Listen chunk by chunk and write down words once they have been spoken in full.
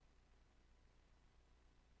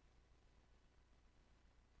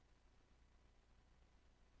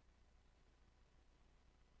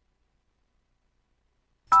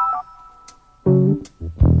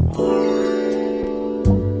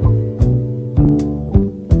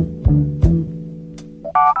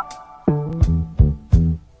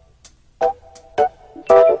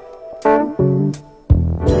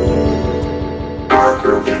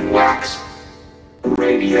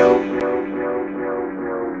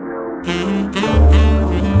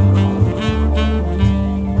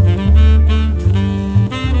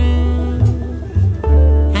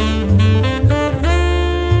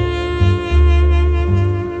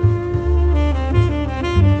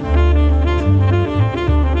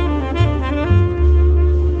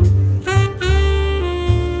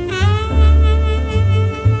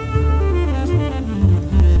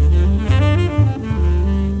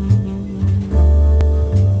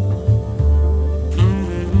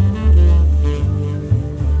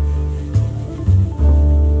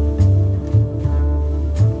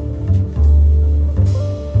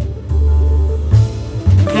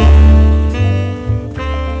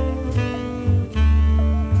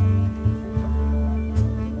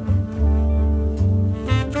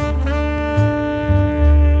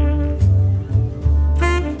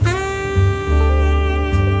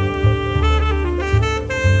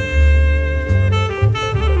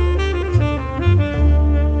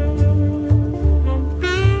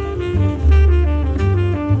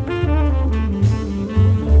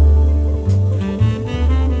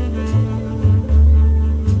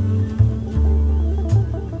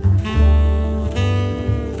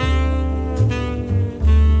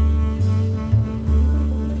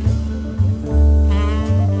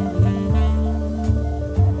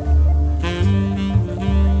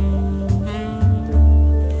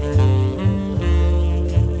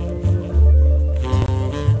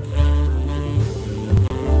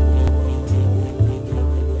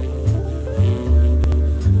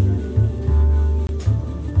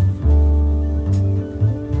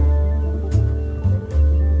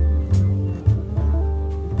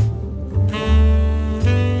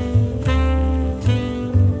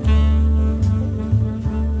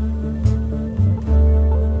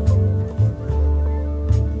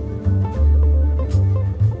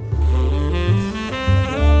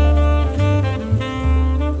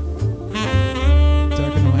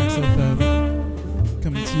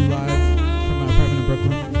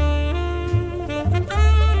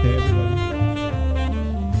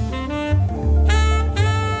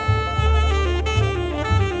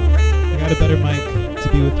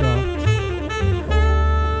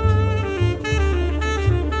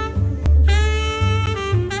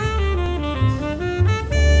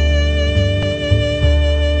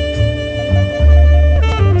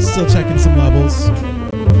Still checking some levels.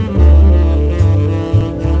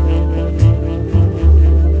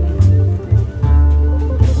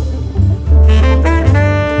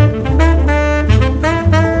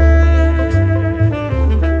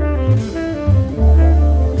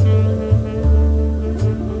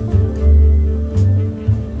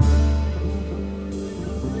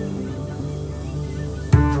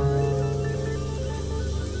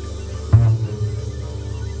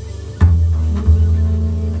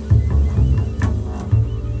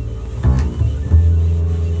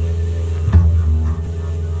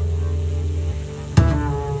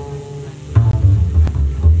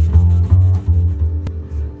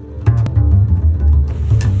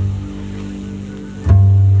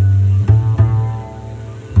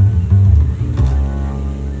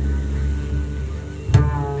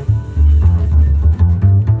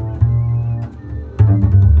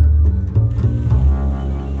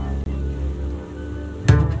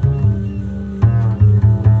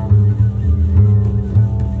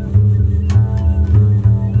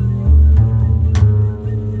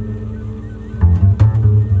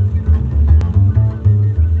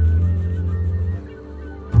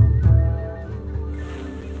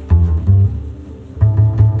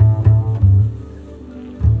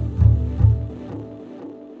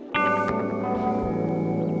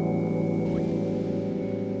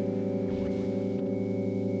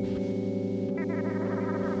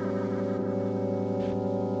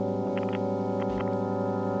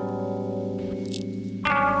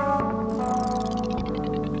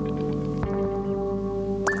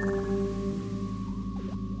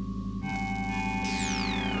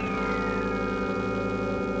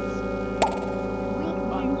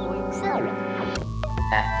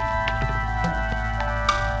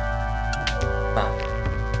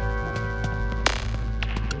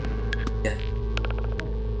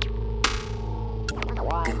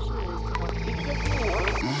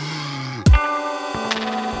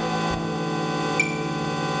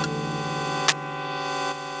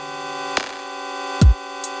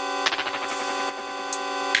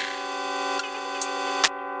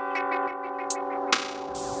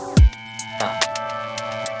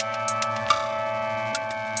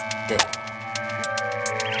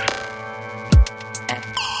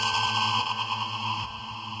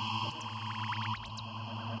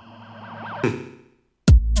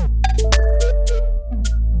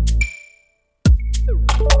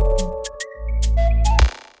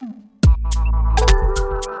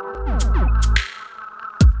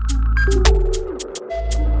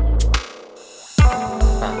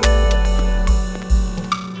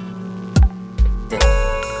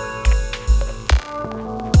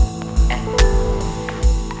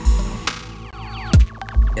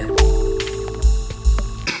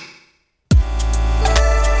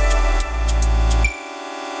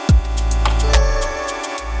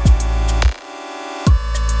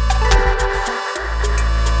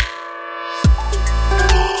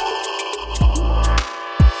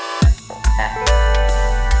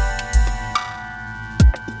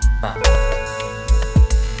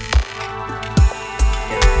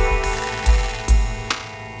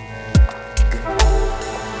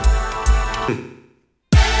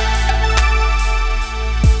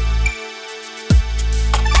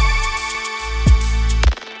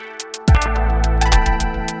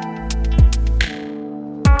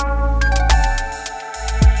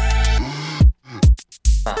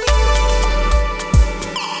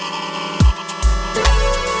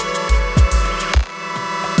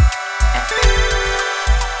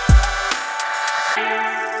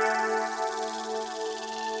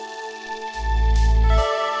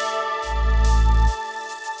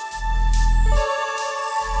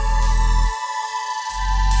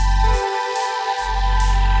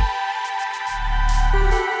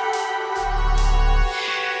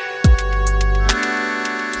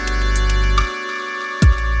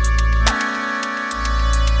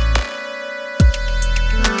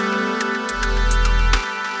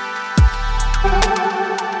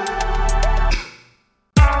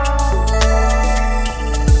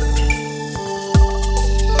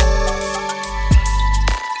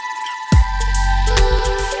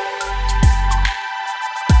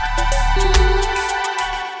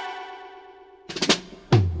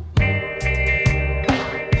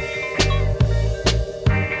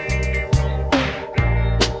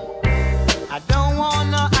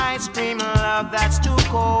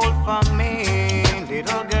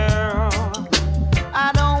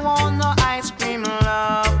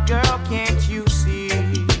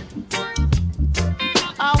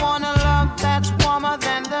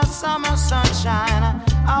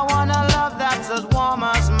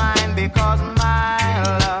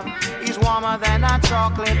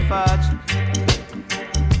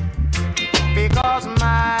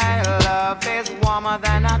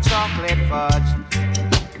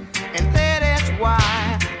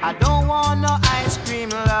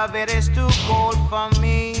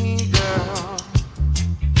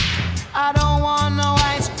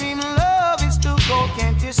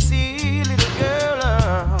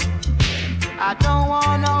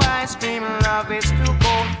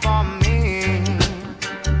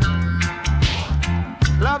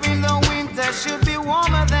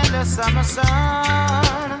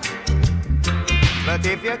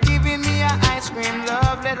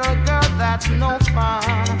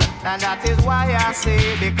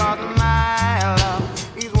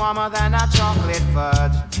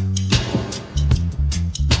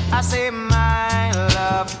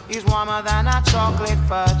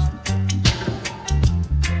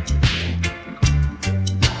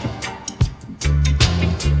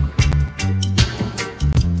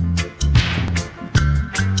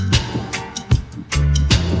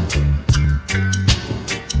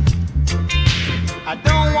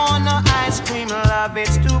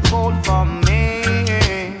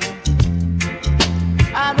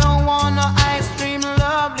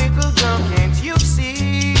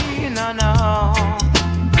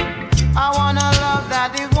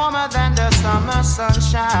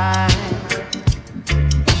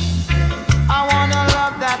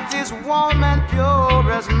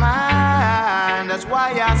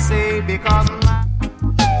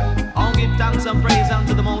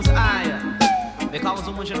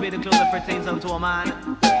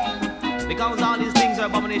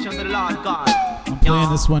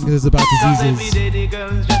 This one because it's about diseases.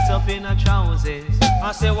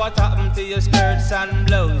 I say what happened to your skirts and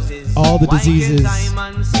blouses? All the diseases. Why can't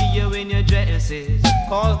I man see you in your dresses?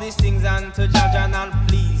 Cause these things unto Jah and all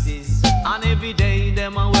pleases. And every day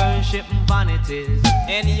them a worship vanities.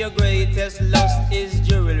 And your greatest lust is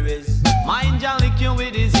jewelries. Mind Jah lick you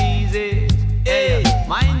with diseases. Hey,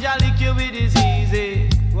 mind Jah lick you with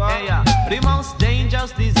diseases. Hey, the most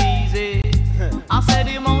dangerous diseases. I said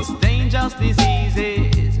the most dangerous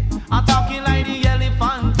diseases. I'm talking like the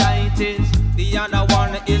elephantitis. The other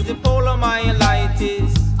one is the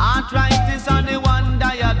Arthritis and the one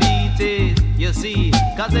diabetes. You see,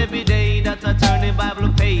 cause every day that I turn the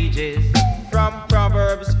Bible pages, from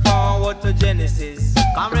Proverbs forward to Genesis,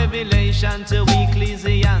 from Revelation to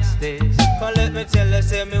Ecclesiastes. But let me tell you,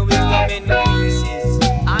 say me wisdom increases,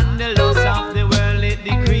 and the loss of the world it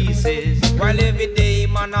decreases. While every day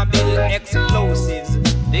man I build explosives,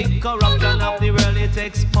 the corruption of the world it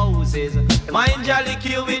exposes. Mind jolly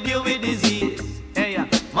cure with you with disease. Hey,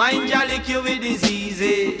 mind jolly cure with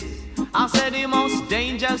diseases. I said the most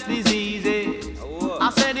dangerous diseases.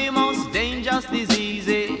 I said the most dangerous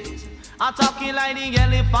diseases. I'm talking like the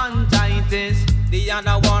elephantitis. The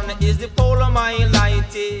other one is the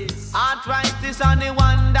poliomyelitis. Arthritis and the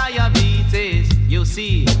one diabetes. You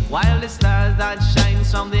see, while the stars that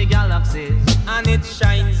shines from the galaxies, and it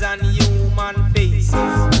shines on human faces.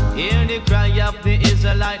 Hear the cry of the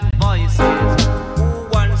Israelite voices, who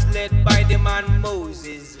once led by the man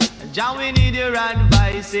Moses. Jah, we need your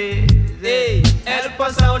advices. Hey, help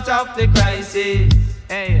us out of the crisis.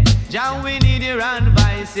 Hey, Jah, we need your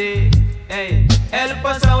advices. Hey, help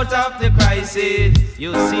us out of the crisis.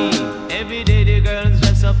 You see, every day the girls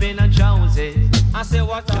dress up in a trousers. I say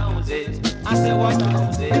what trousers? I say what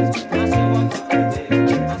trousers? I say what trousers?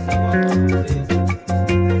 I say what trousers?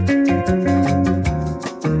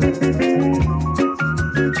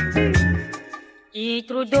 I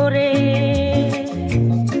trudore,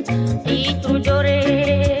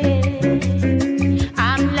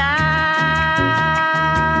 I'm la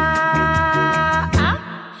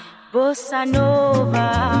bossa nova,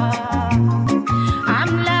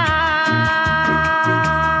 I'm la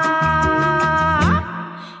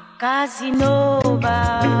Casinova,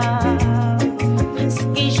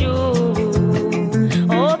 skijou,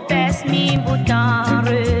 oh pes mi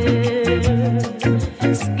boutare,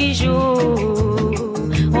 skijou,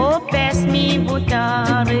 oh pes mi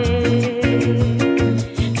boutare.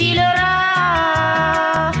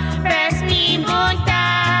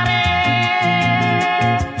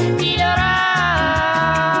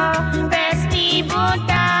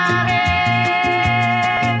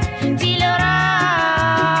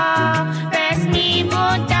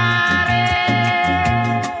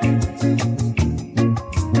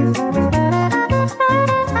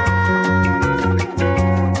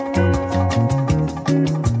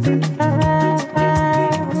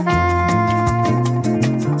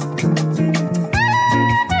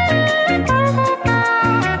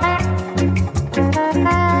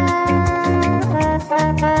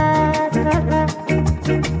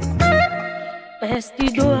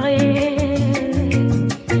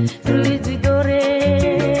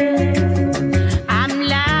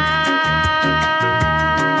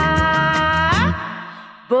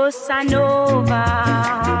 Bossa Nova,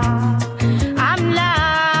 I'm la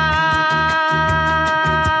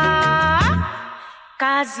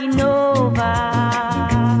Casinova,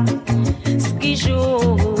 skijou,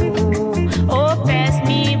 oh pes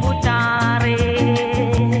mi boutare,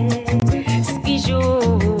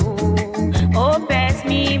 skijou, oh pes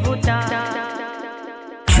mi boutare.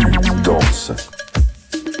 Tu danses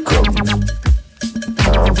comme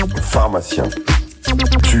un pharmacien.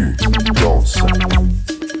 Tu danses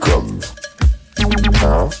comme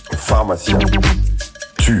un pharmacien.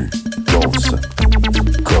 Tu danses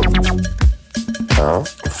comme un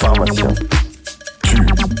pharmacien. Tu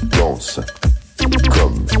danses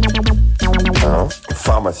comme un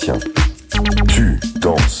pharmacien. Tu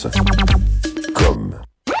danses comme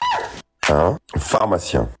un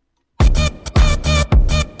pharmacien.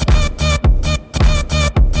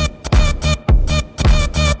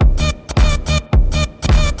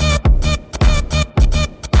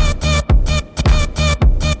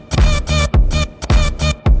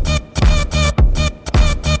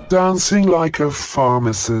 Dancing like a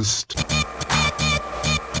pharmacist.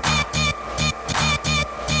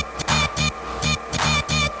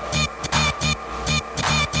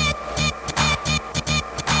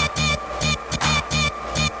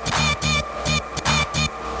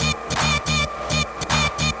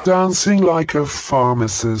 Dancing like a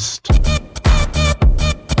pharmacist.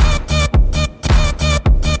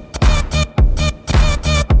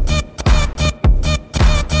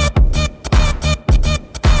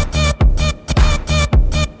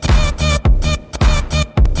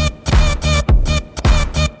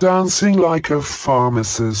 Dancing like a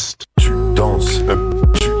pharmacist. Tu danses,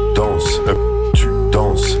 tu danses, tu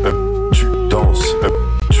danses, tu danses,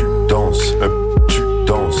 tu danses, tu danses, tu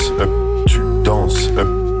danses, tu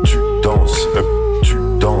danses, tu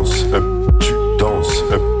danses, tu danses,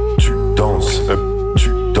 tu danses,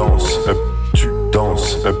 tu danses, tu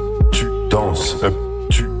danses, tu danses,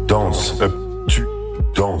 tu danses, tu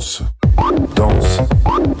danses,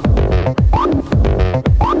 danse.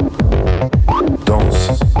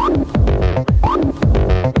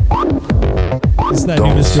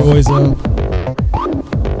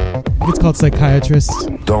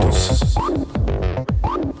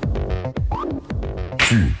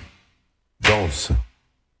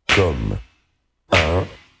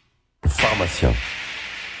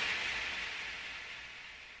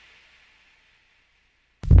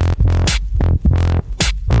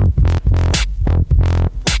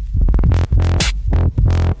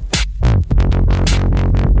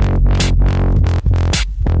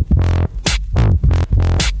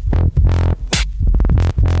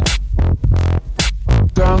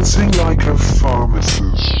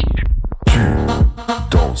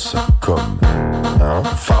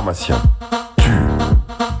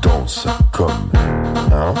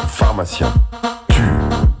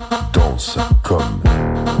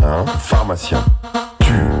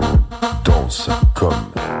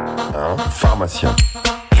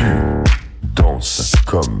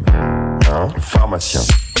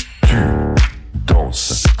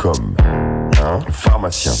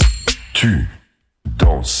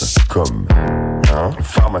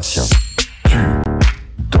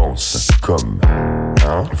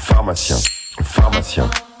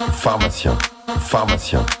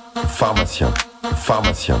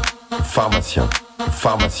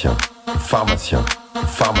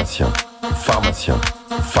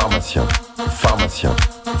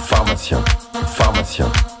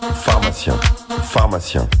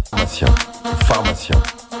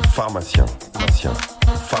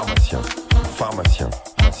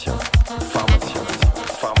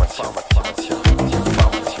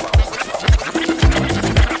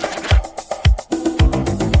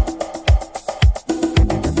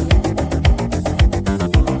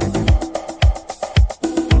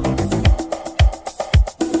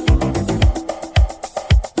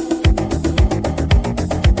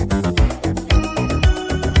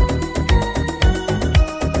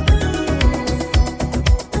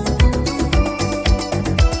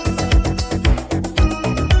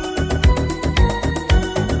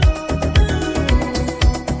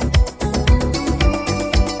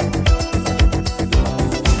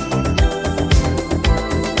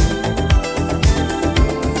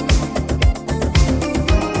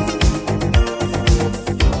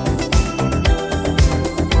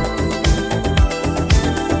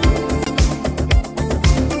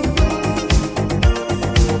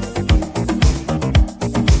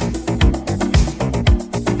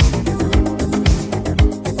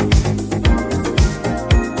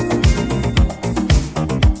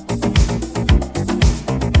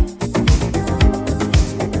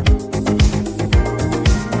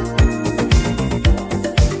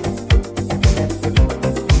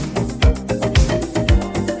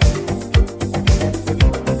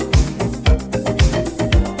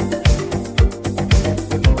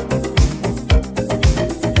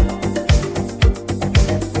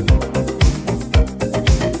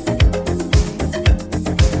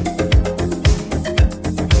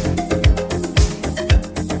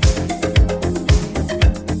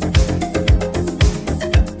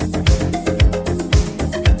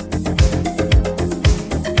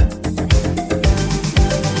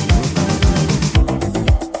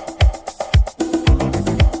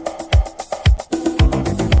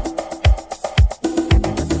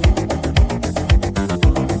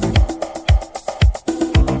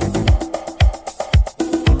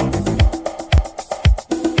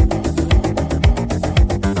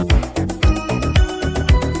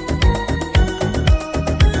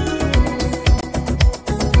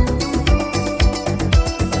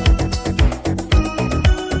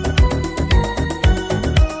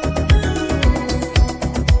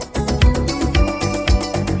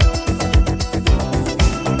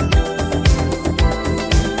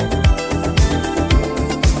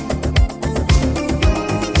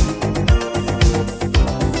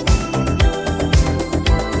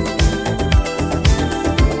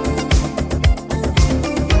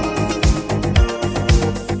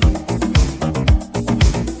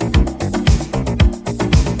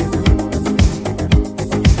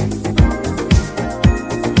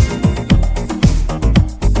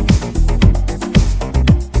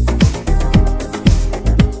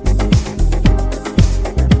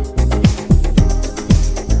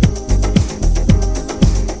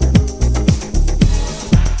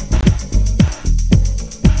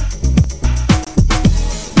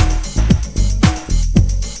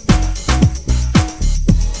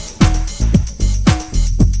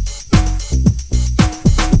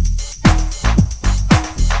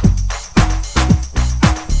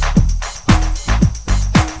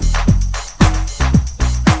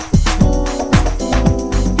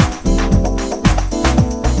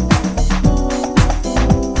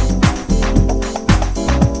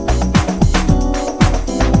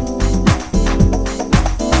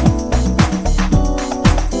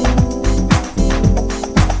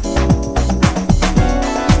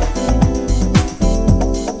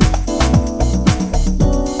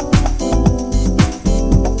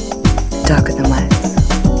 как это нравится,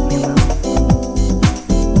 милый.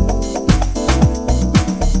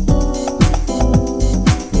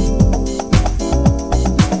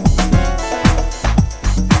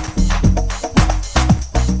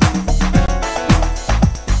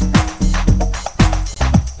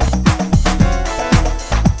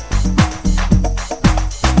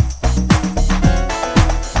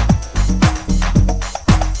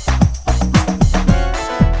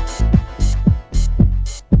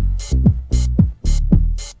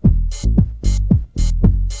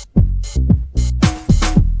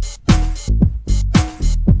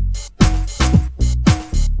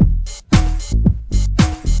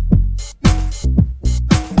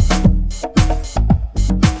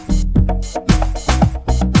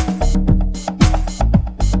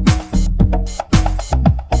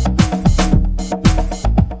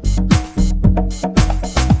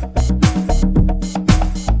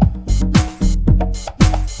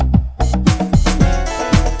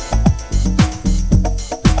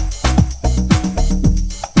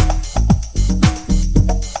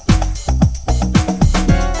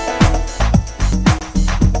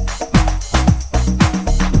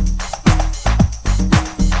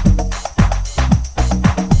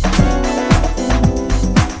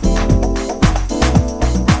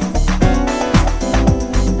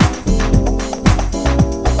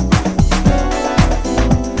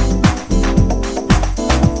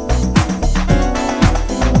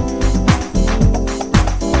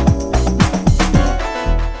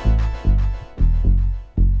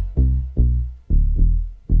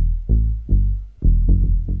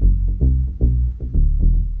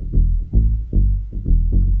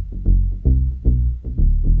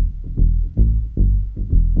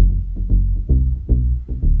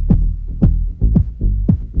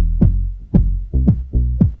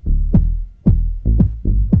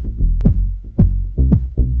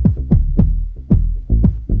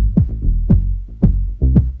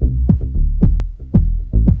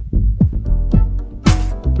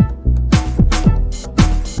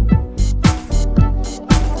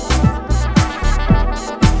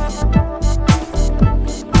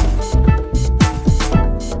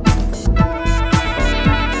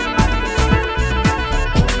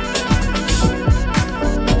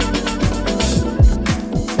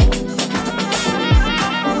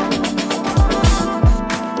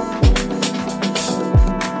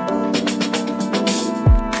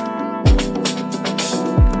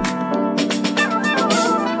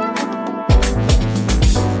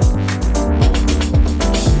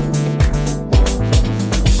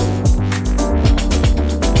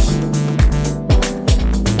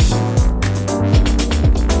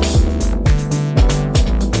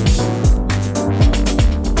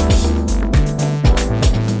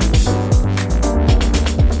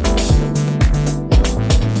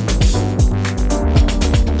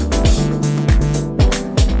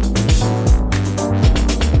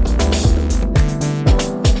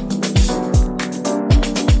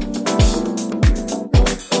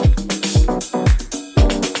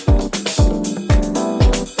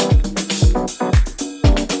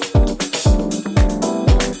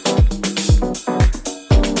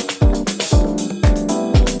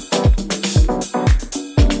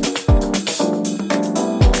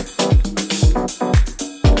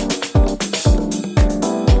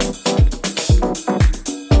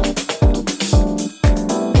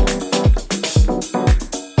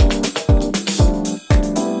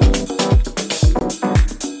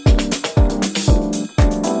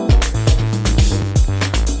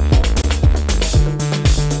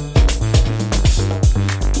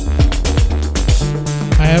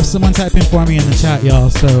 Someone type in for me in the chat, y'all,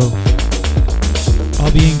 so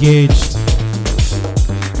I'll be engaged.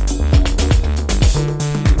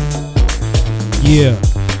 Yeah.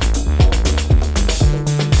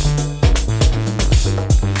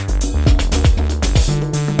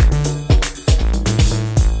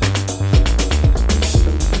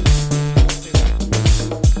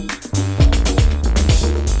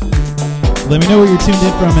 Let me know where you're tuned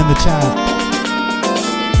in from in the chat.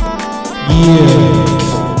 Yeah.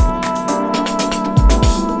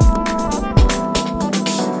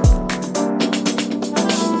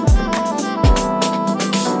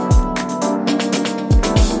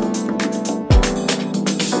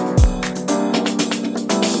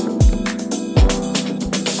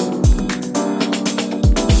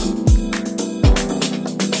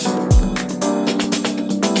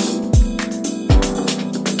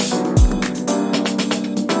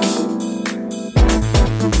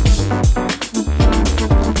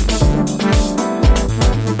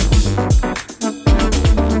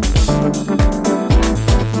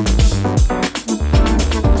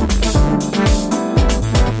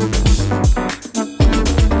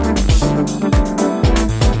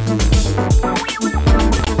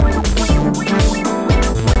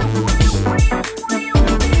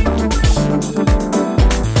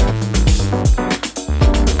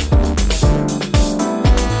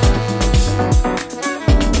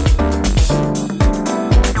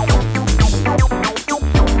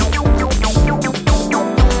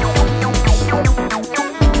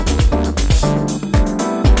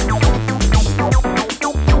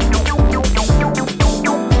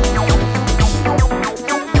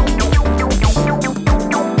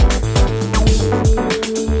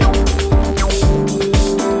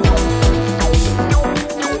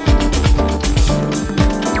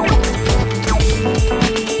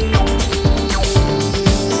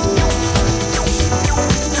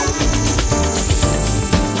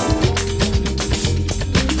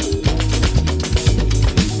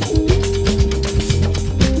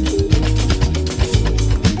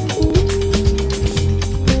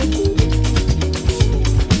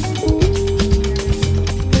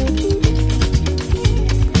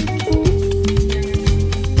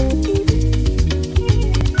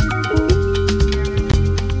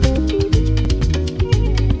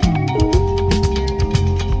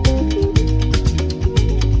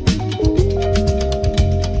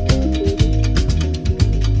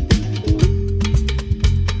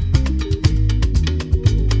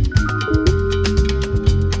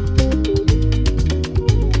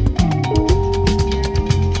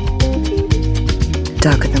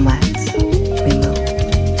 Darker than wax, we move.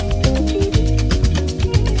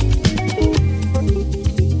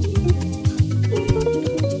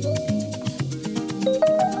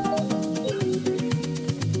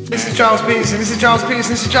 This is Giles Peterson, this is Giles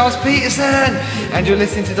Peterson, this is Giles Peterson! And you're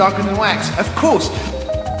listening to Darker Than Wax. Of course,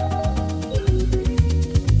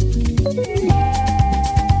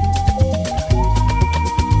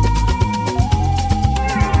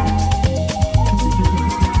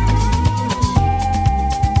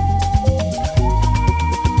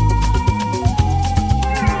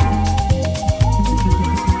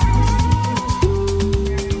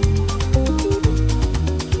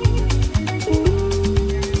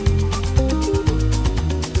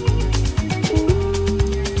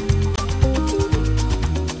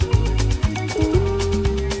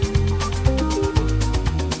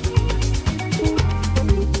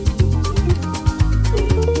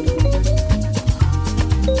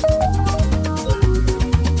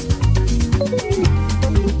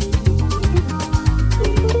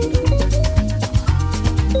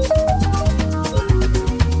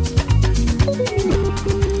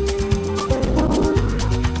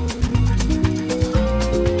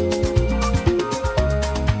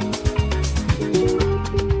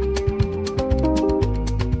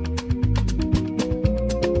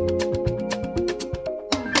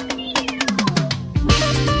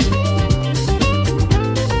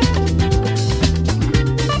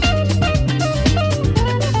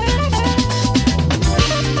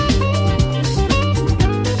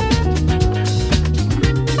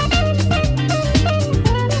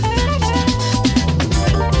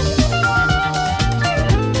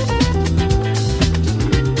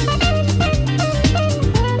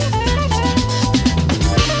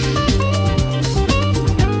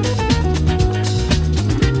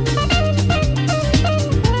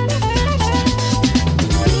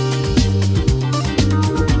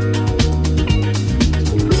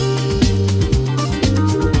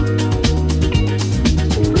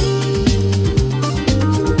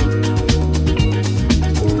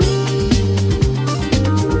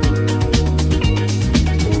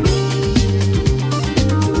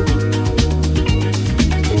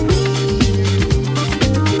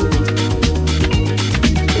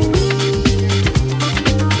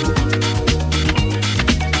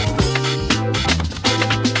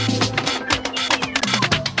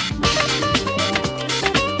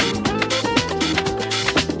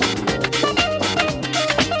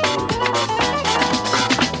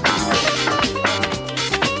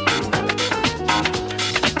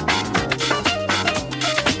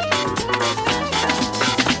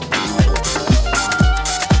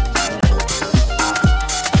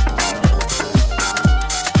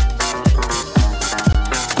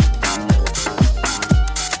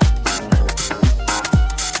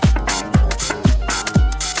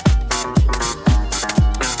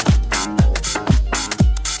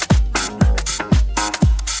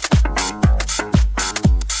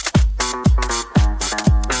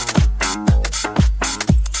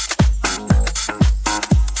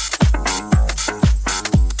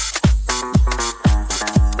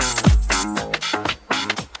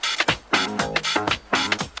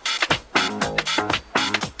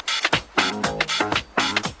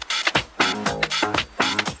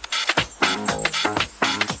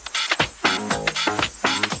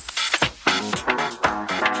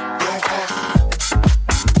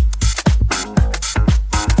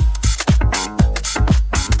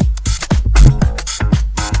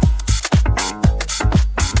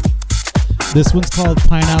 This one's called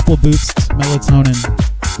Pineapple Boots Melatonin.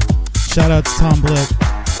 Shout out to Tom Blick.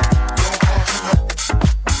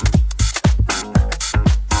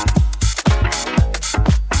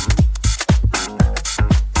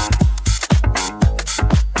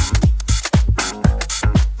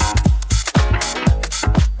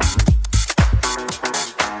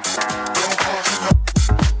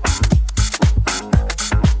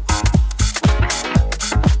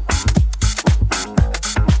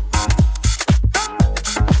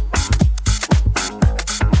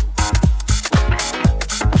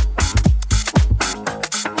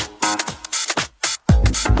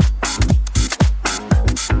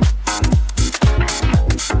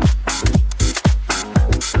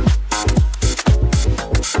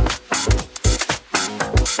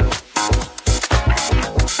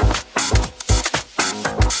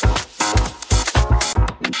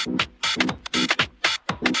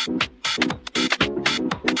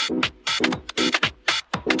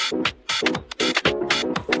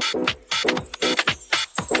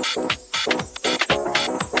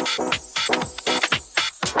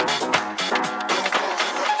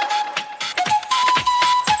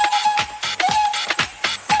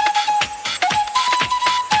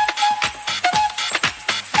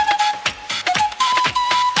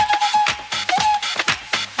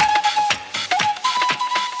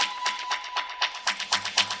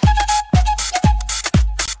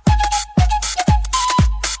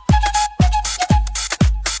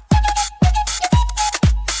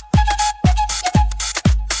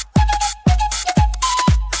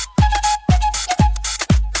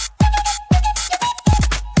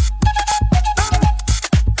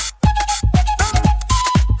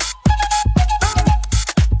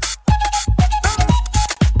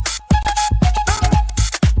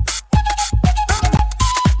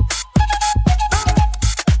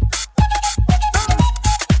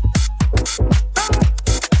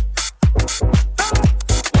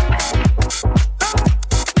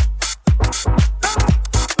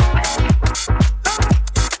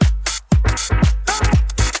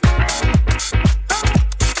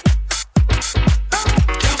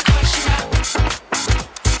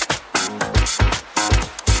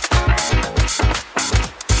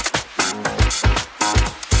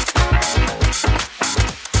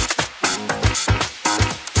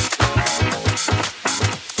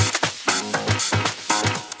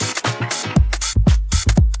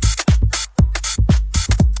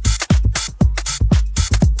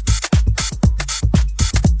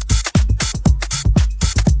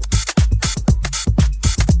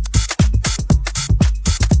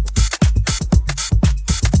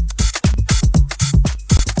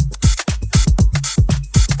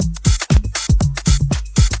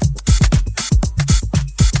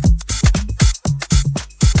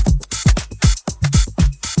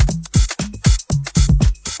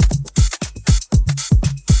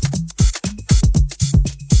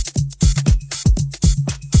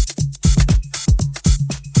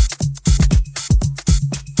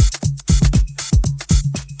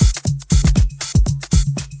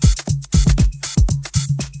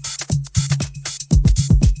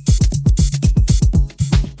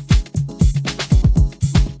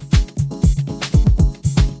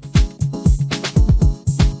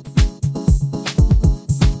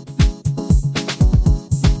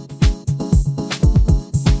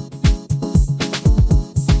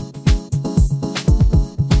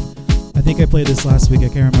 I played this last week. I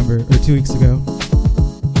can't remember, or 2 weeks ago.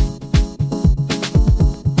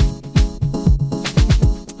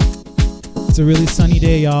 It's a really sunny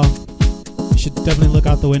day, y'all. You should definitely look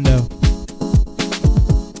out the window.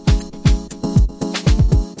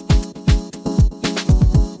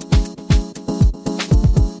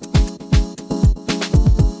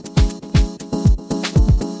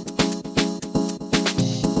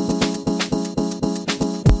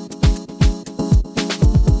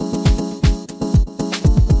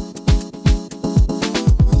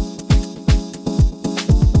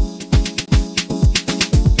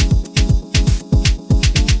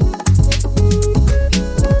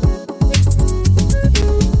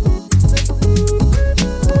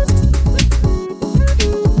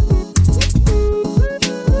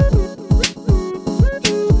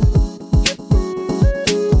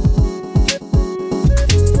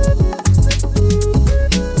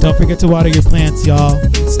 Don't forget to water your plants, y'all.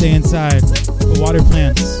 Stay inside, but water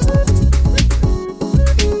plants.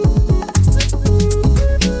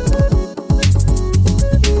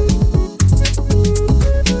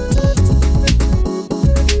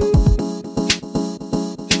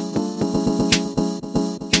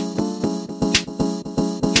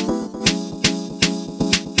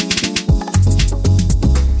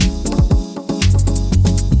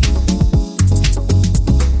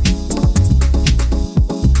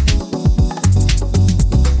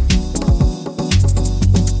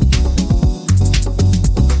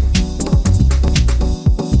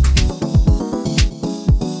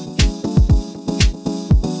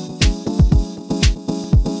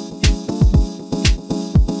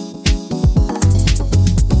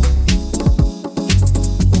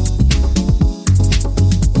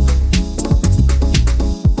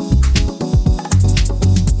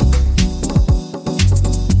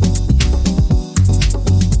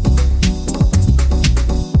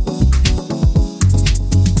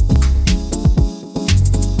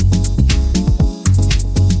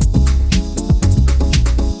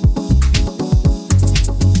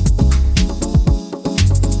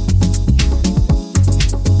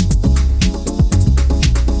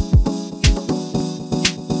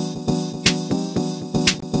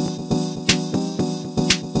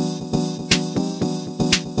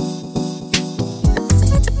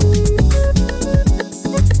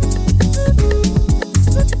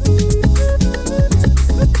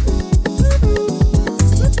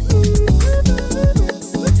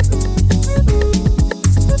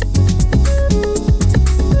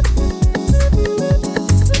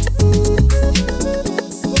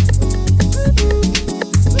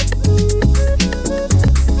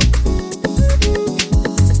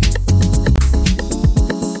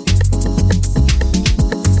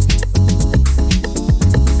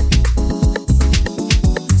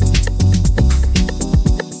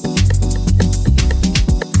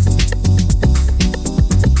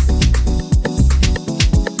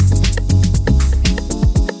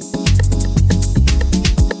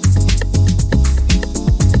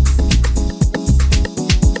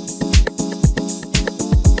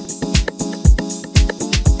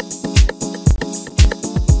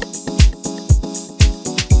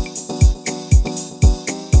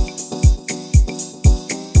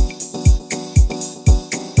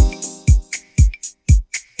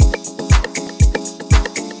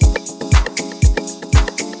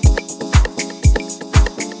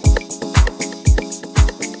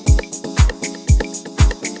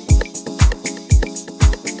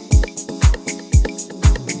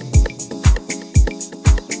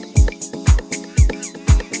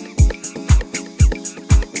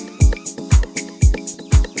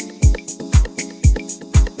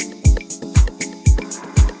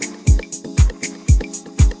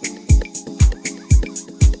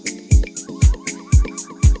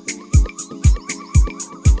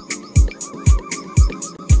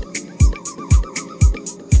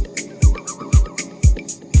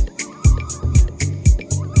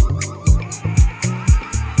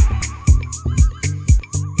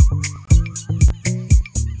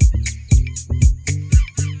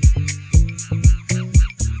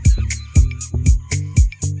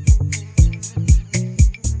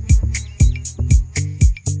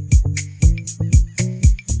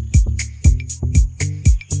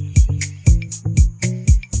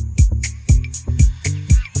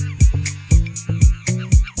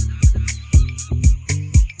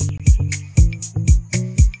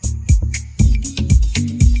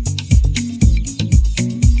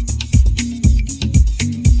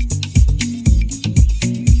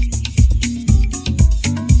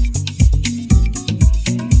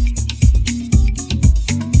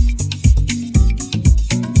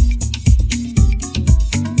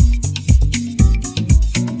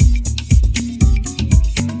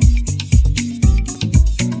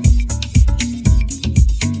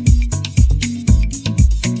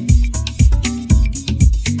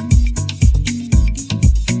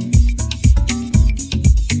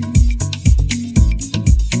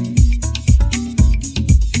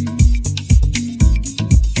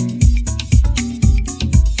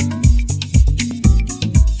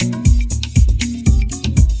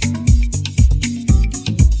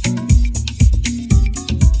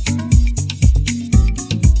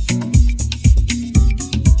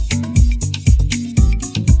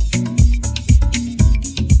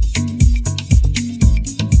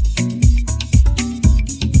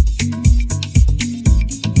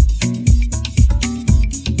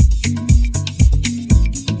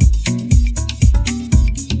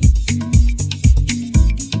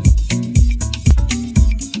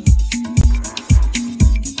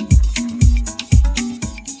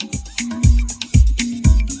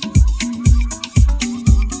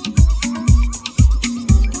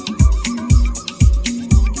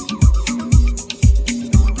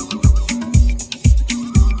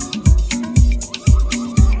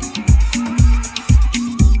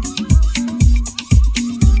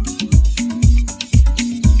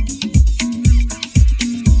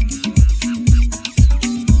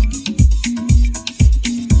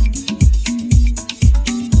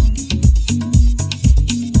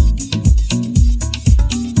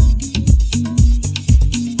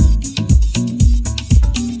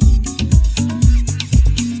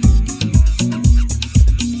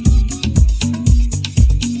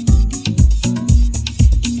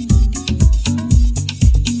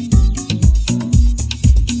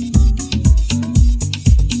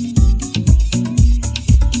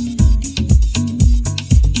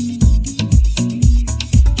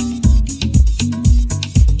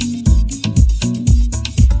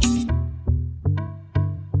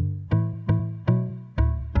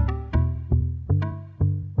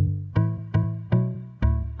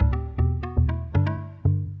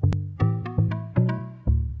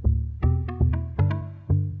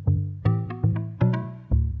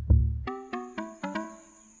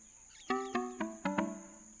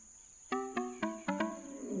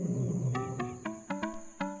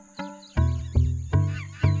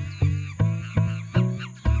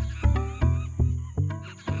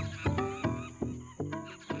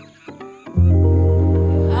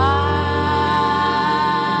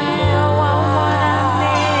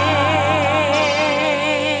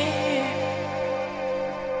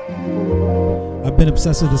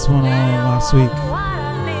 obsessed with this one all last week.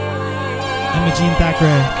 Emma Jean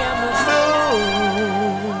Thackeray.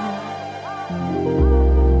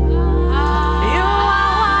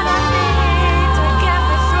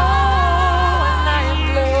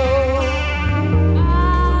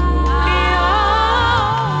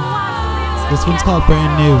 This one's called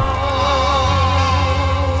Brand New.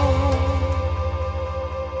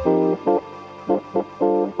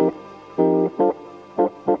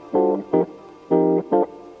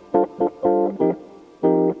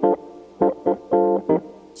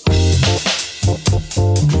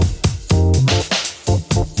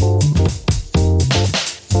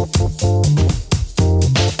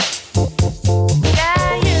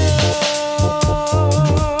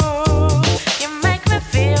 You make me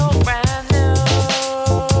feel brand new.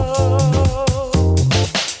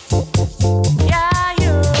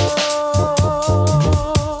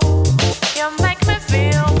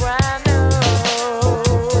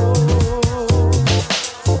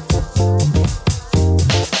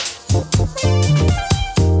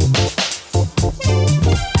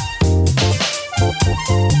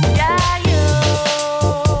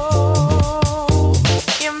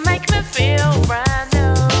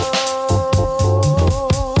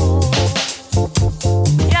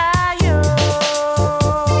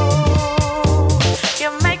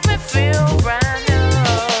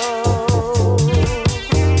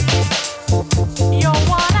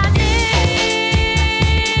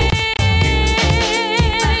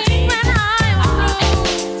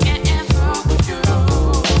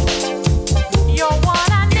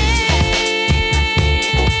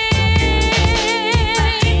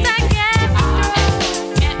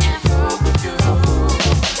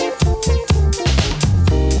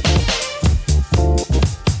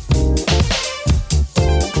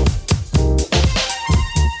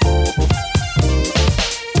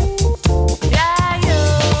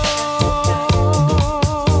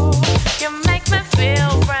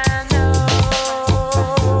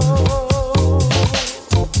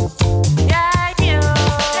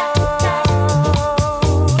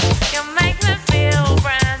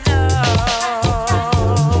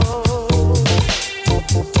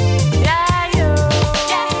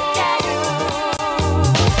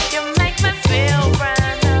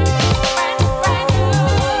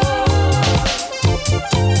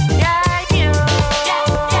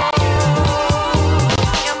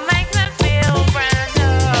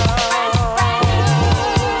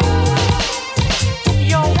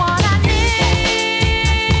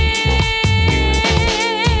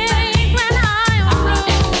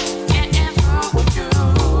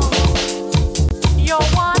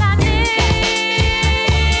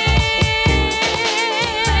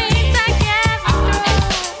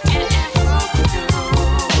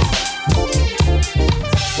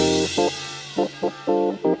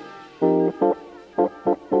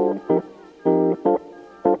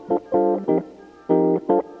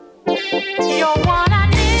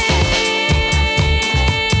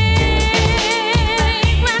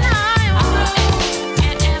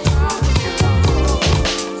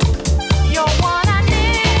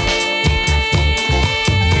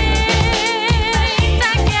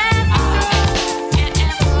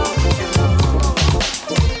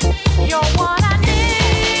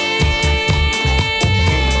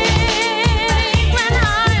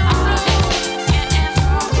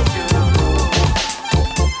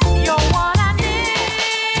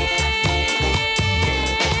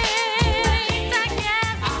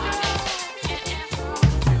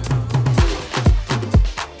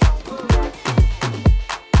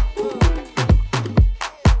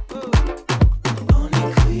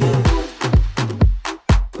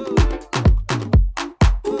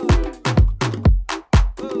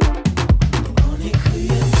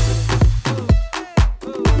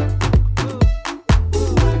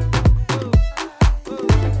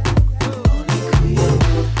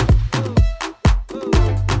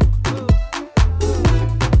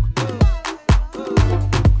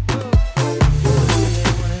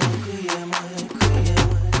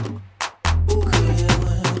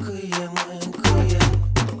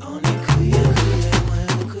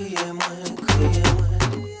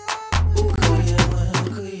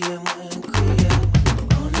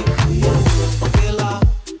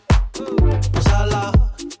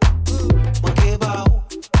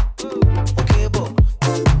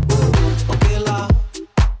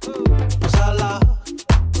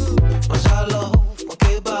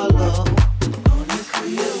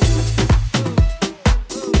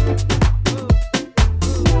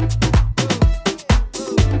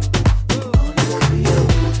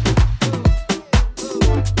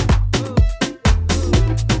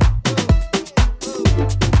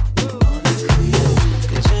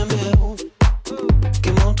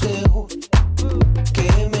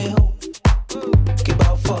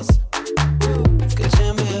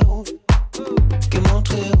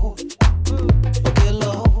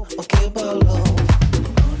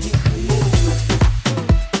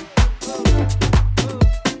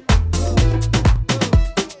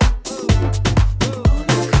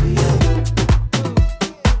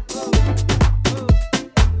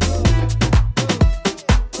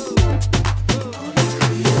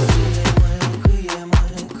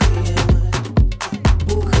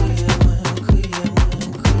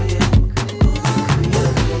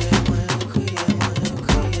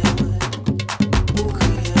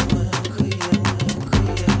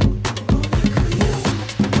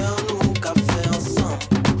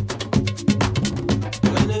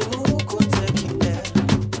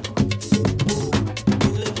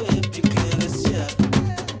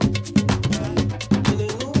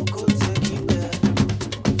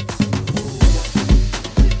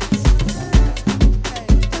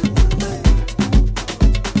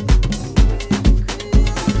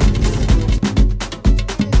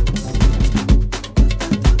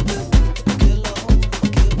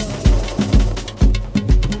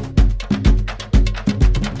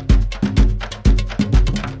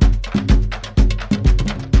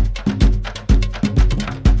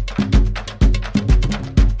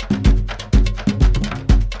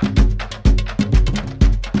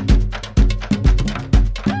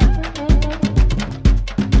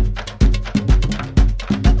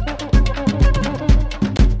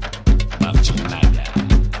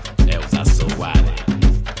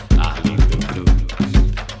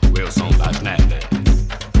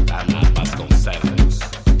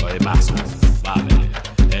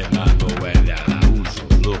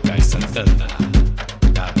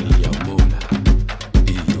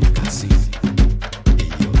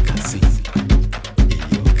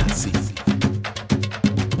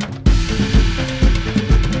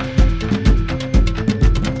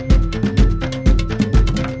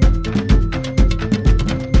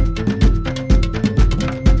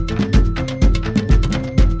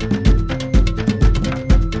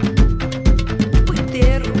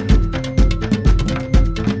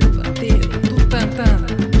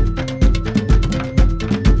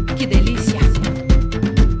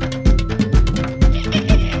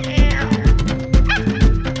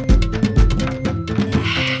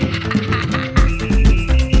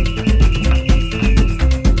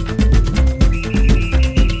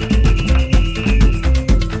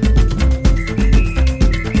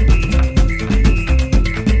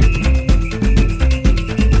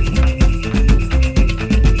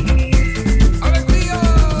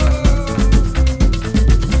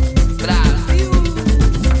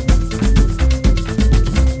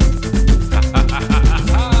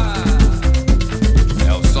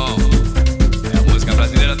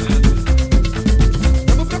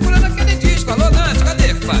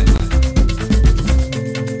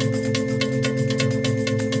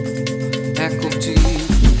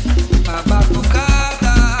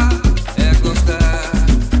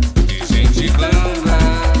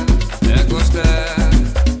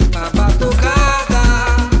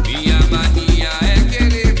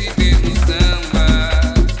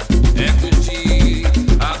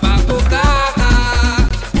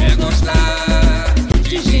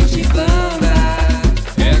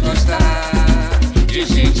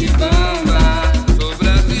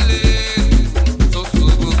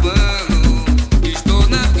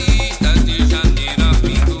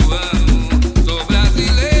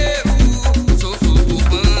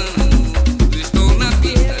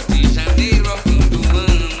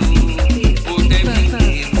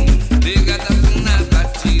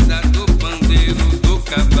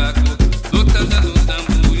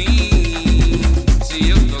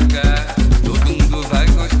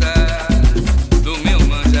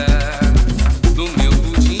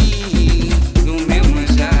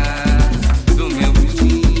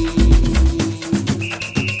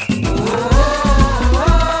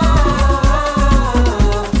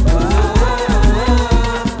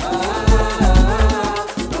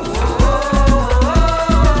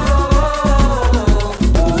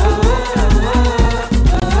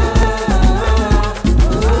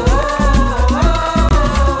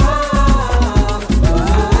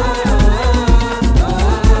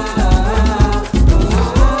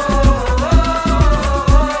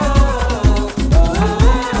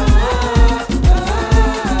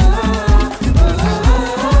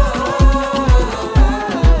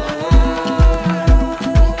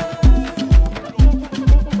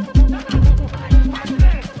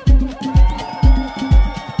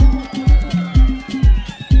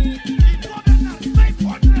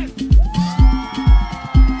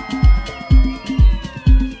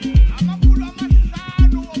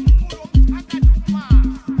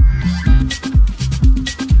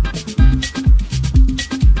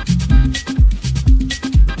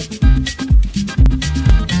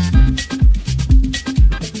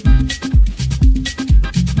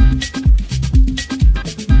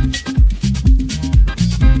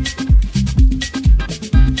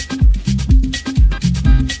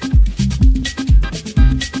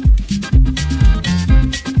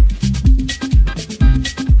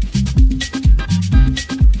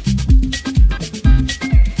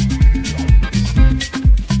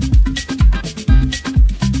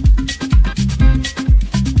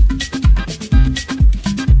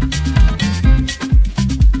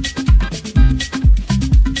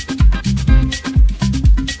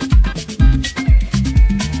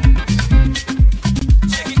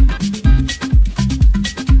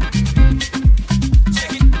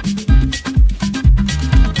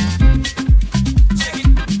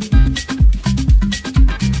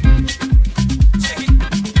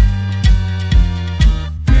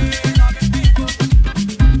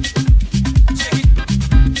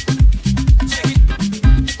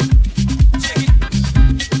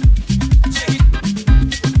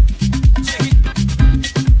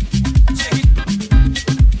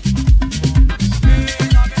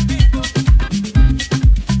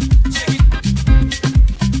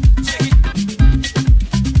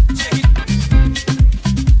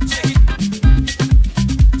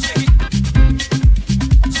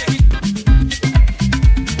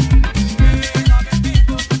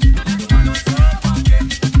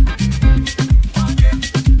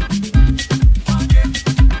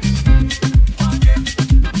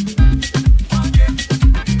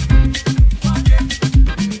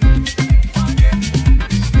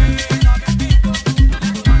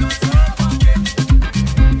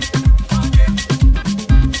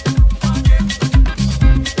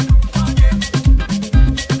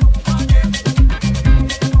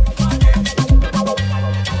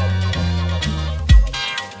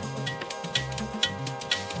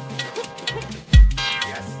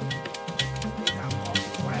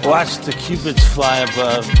 Watch the cupids fly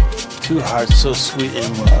above, two hearts so sweet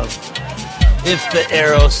in love. If the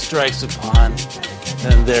arrow strikes upon,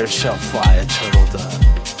 then there shall fly a turtle dove.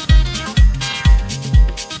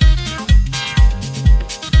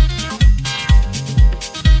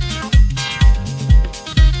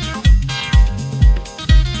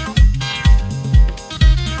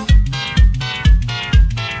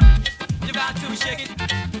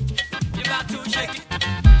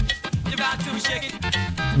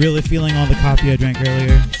 Really feeling all the coffee I drank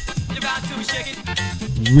earlier.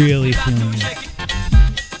 Really feeling it.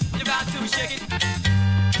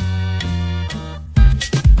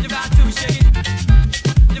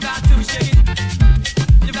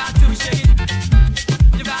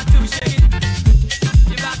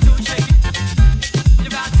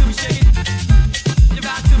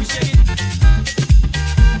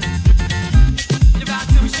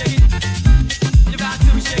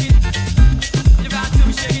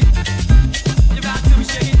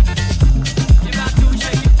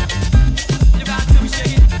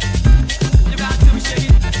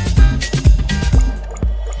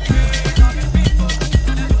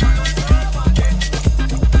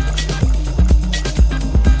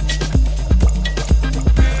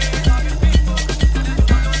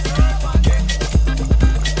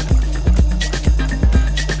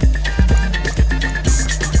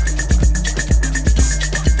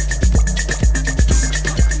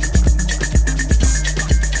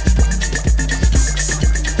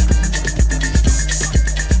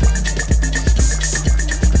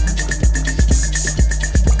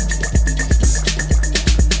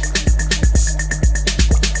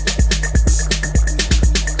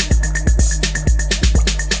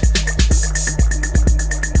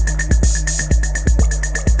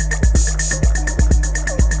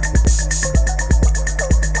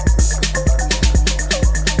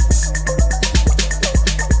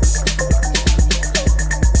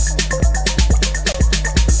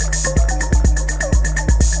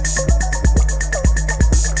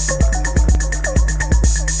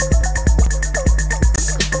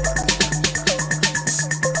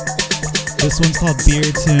 This one's called Beer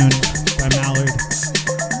Tune by Mallard.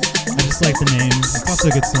 I just like the name. It's also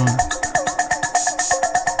a good song.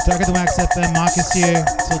 Darker Than Wax FM, Marcus here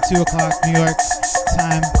till 2 o'clock New York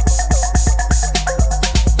time.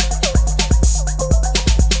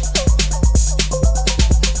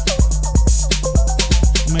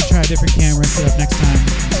 I might try a different camera setup next time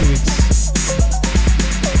in 2 weeks.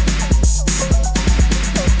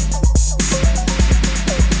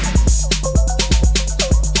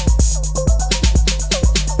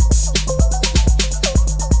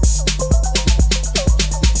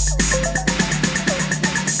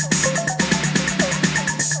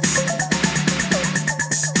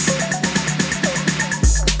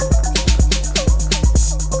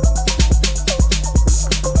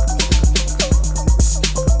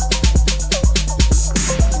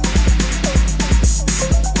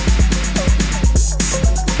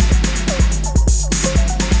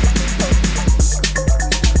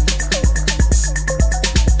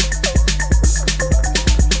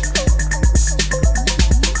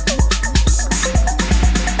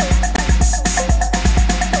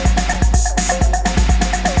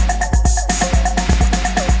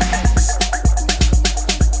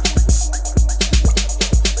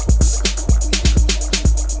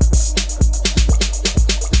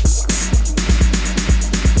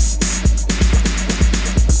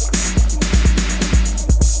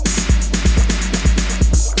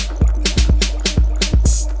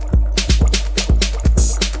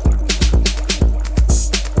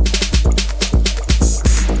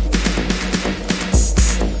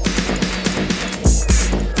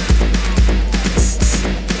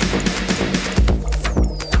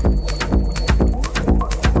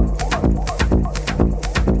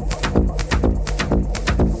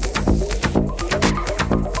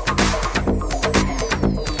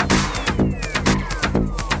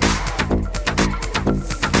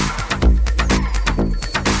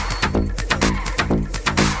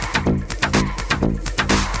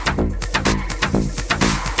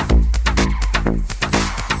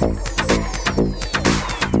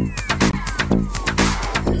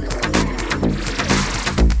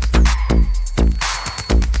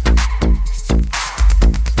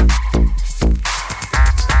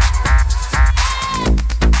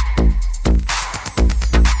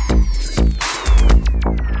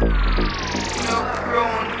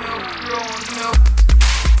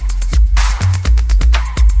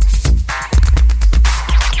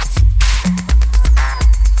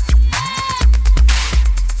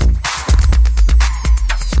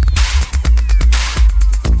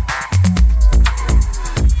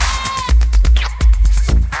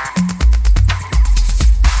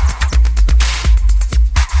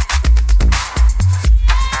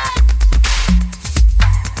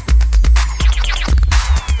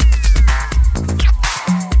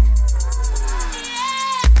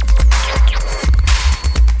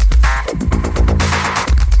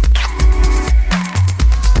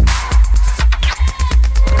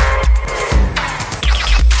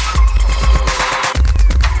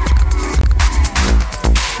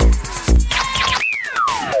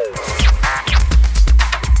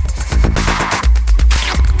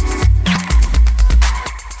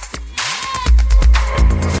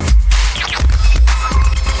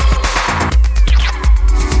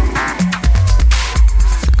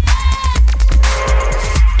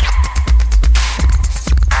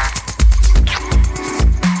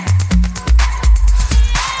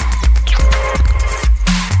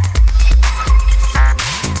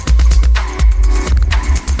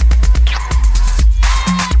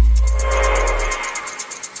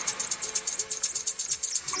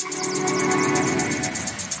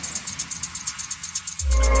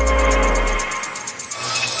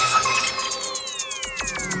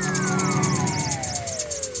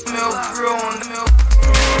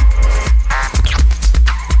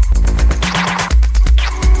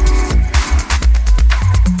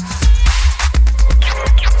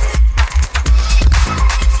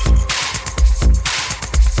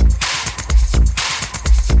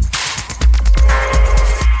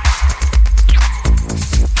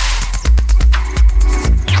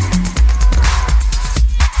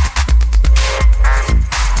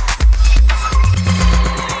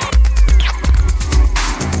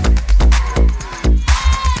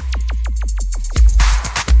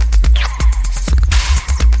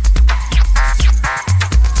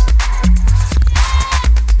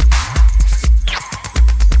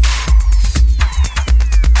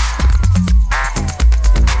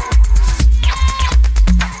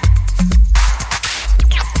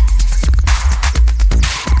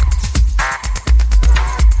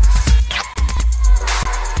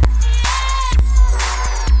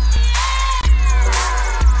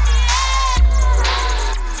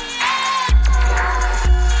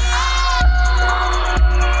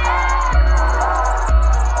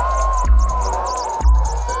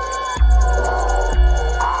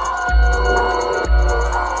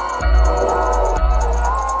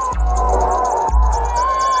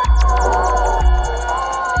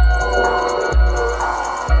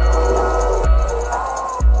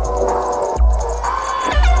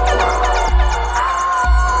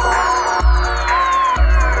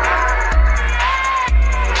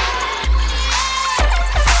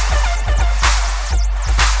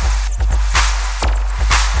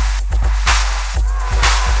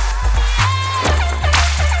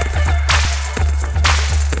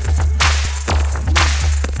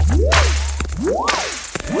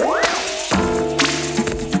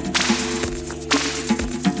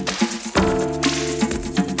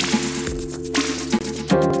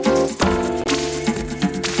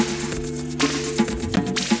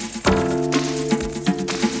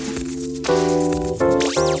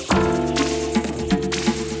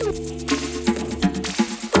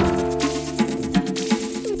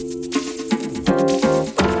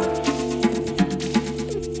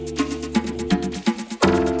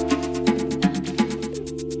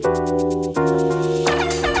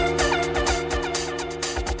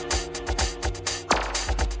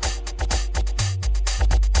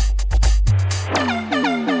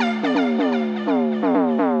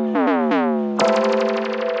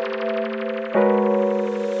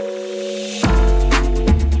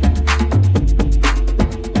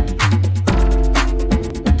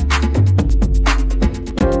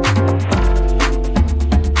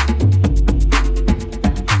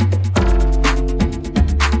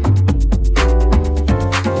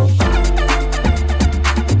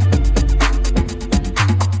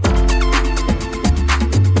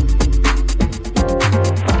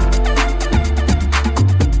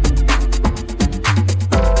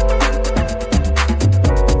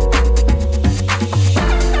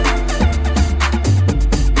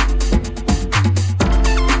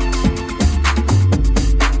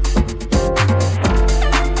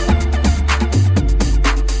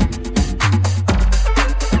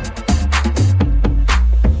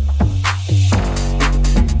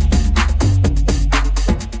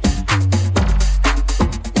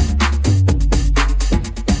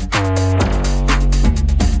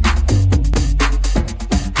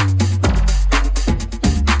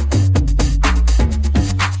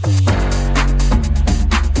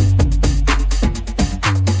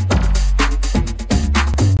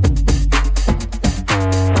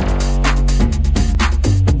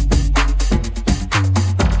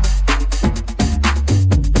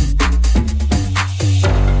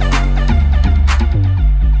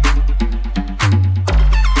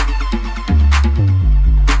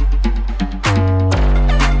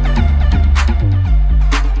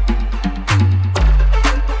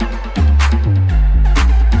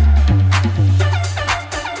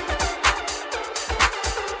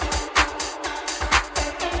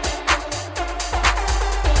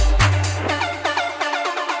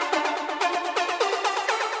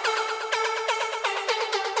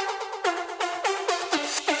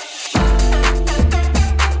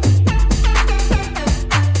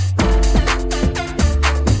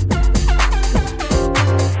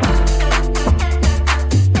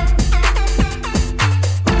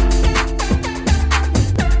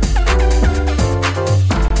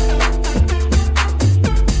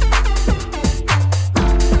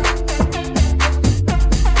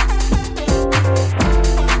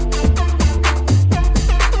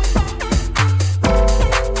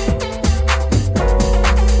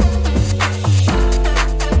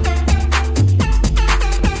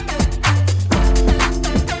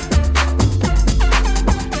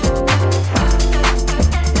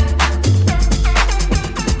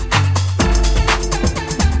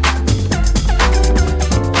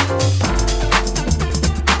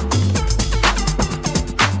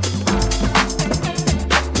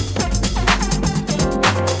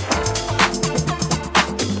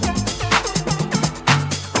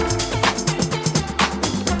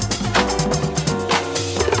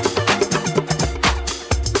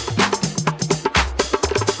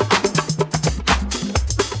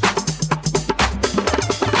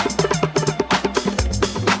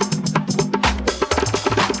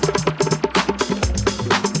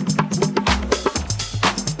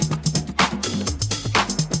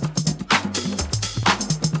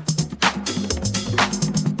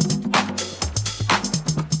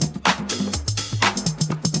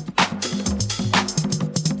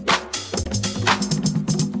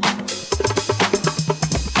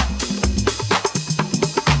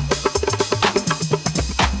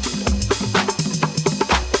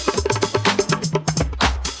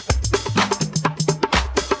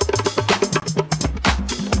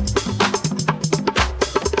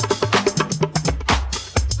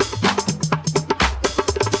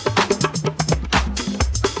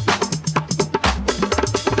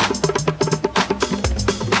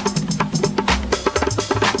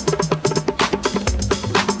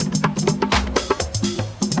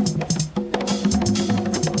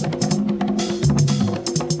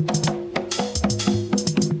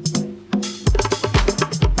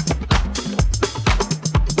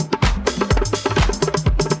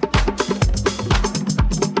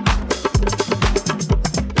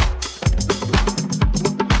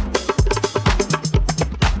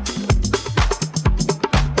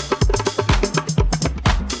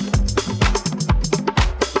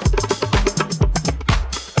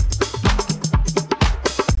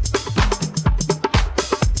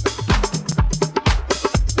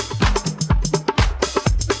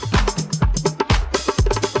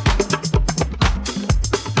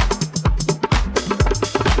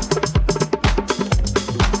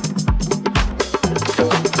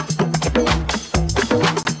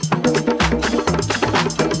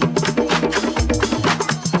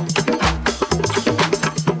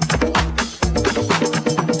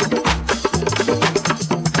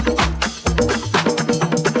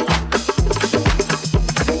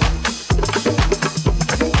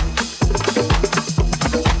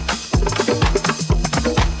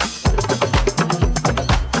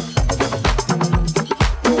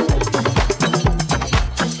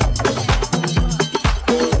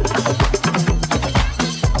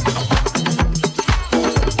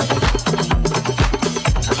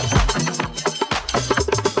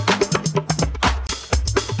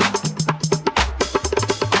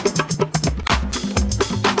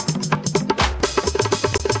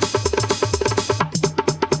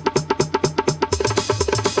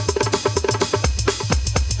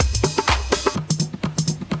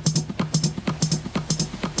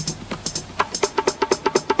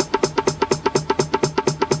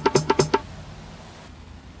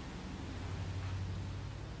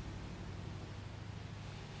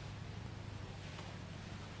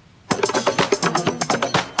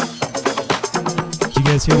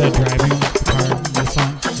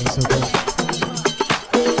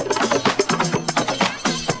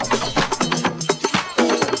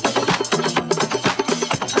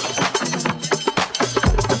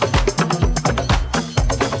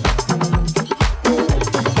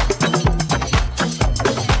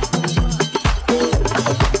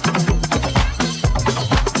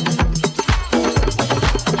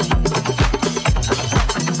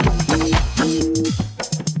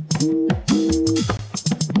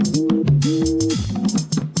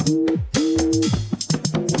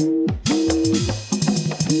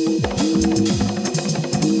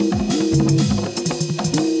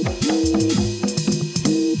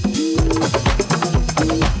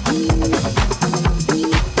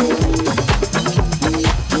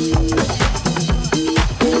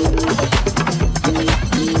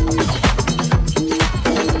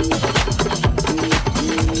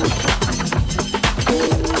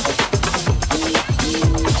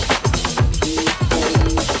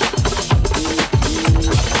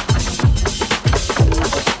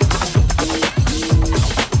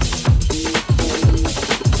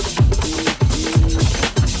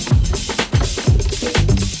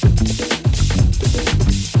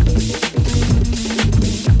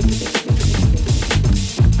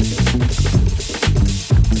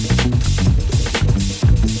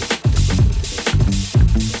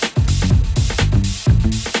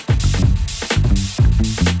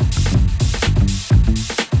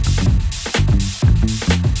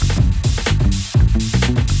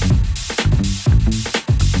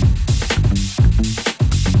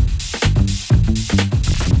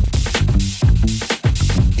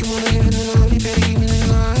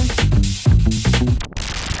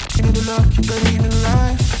 love, you better give me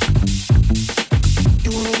life. You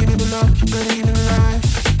wanna give me the love, you better give me life.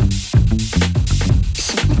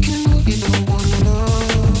 So we can know you don't wanna know.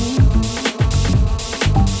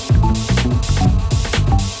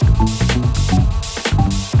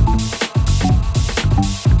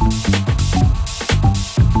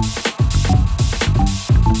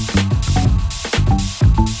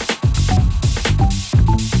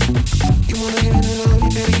 You wanna give me the love, you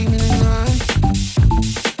better give me the life.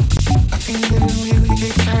 I think that it really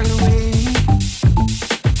get carried away.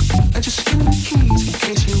 I just give me the keys.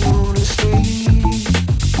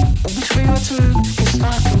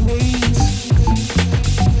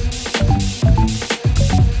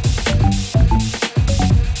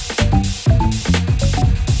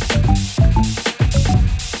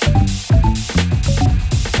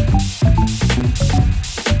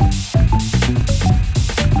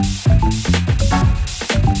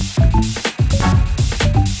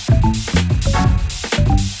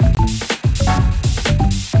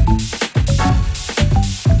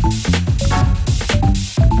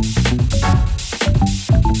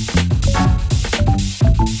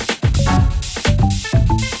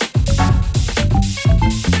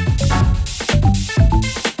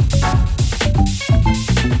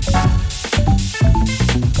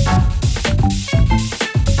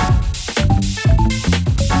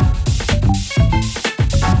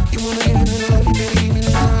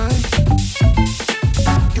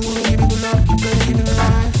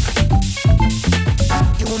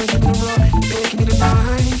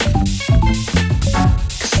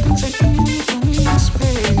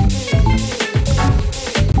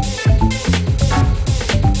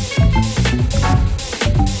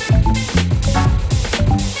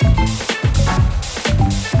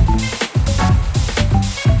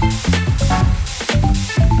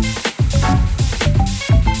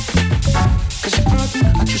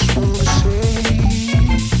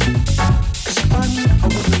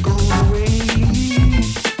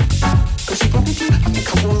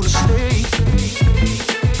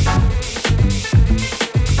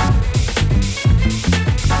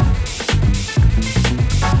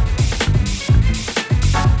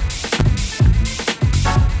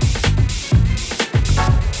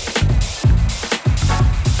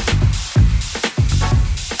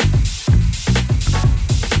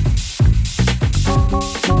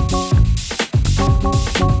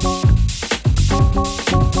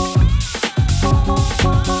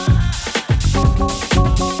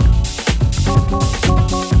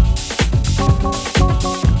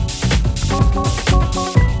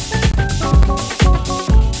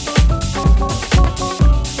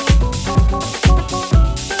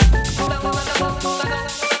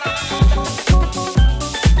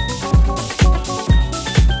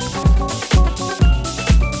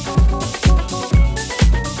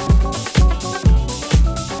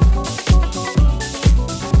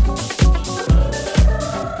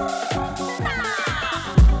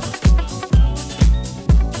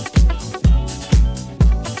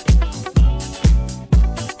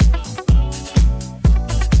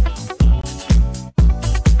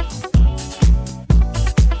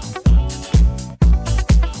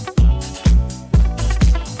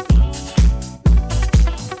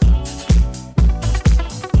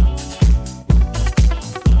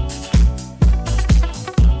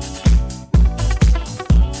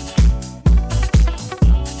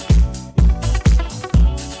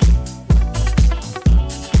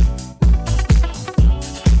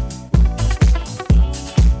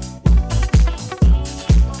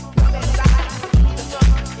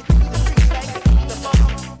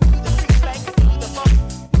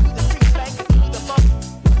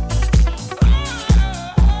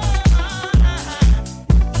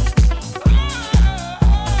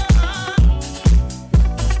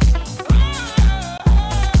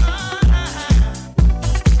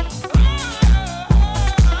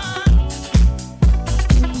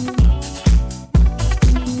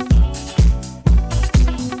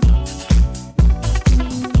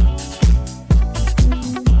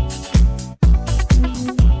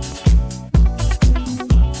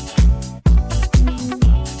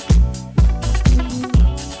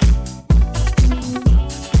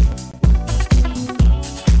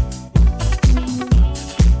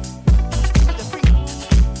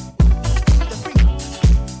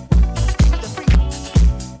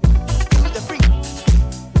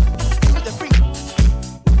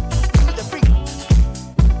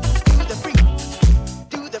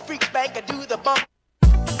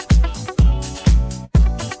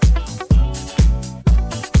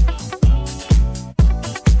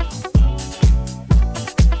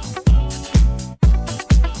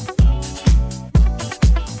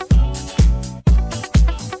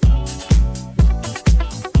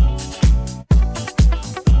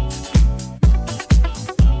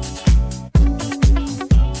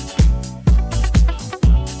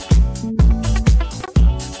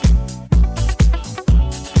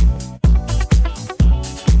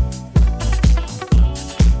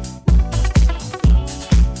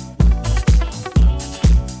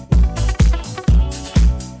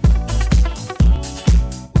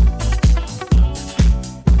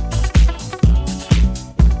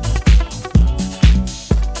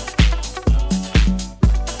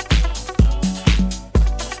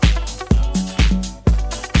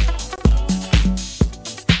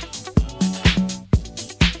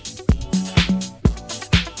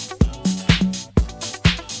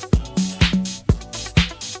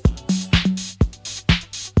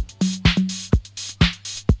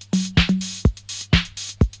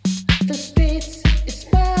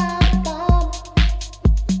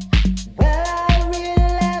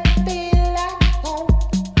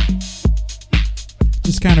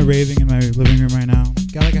 just kind of raving in my living room right now.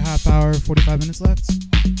 Got like a half hour, 45 minutes left.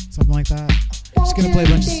 Something like that. Just gonna play a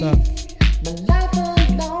bunch of stuff.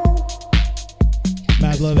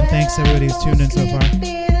 Mad love and thanks to everybody who's tuned in so far.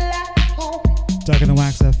 Dark in the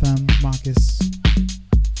Wax FM, Marcus.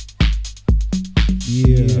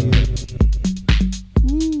 Yeah.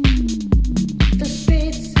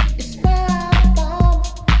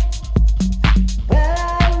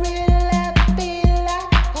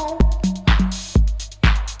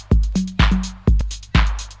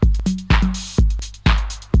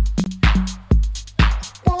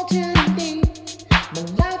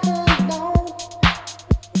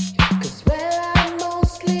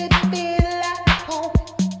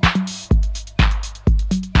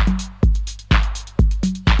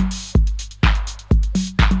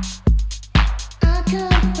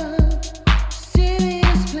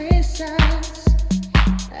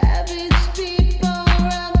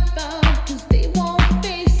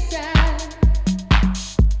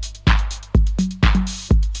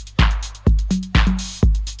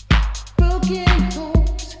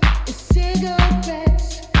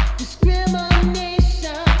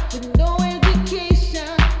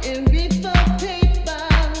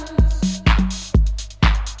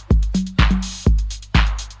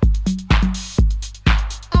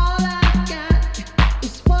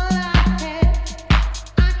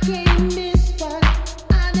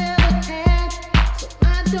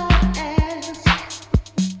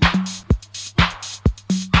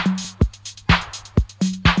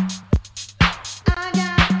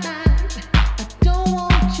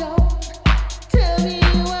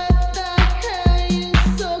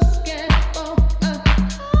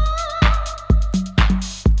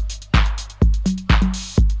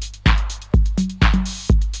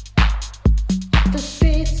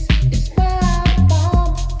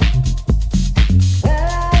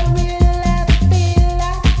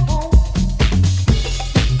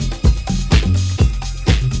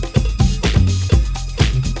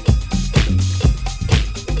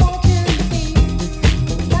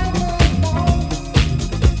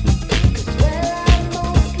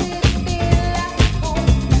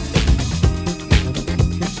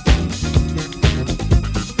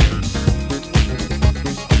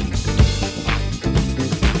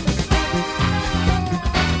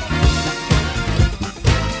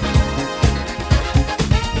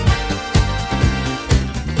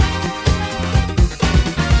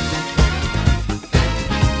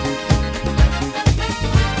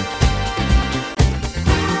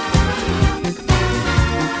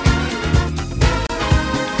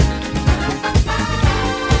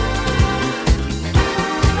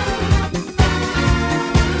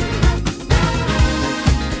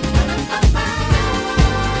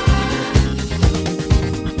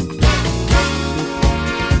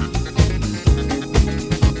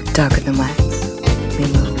 Darker than wax,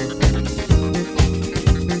 remove.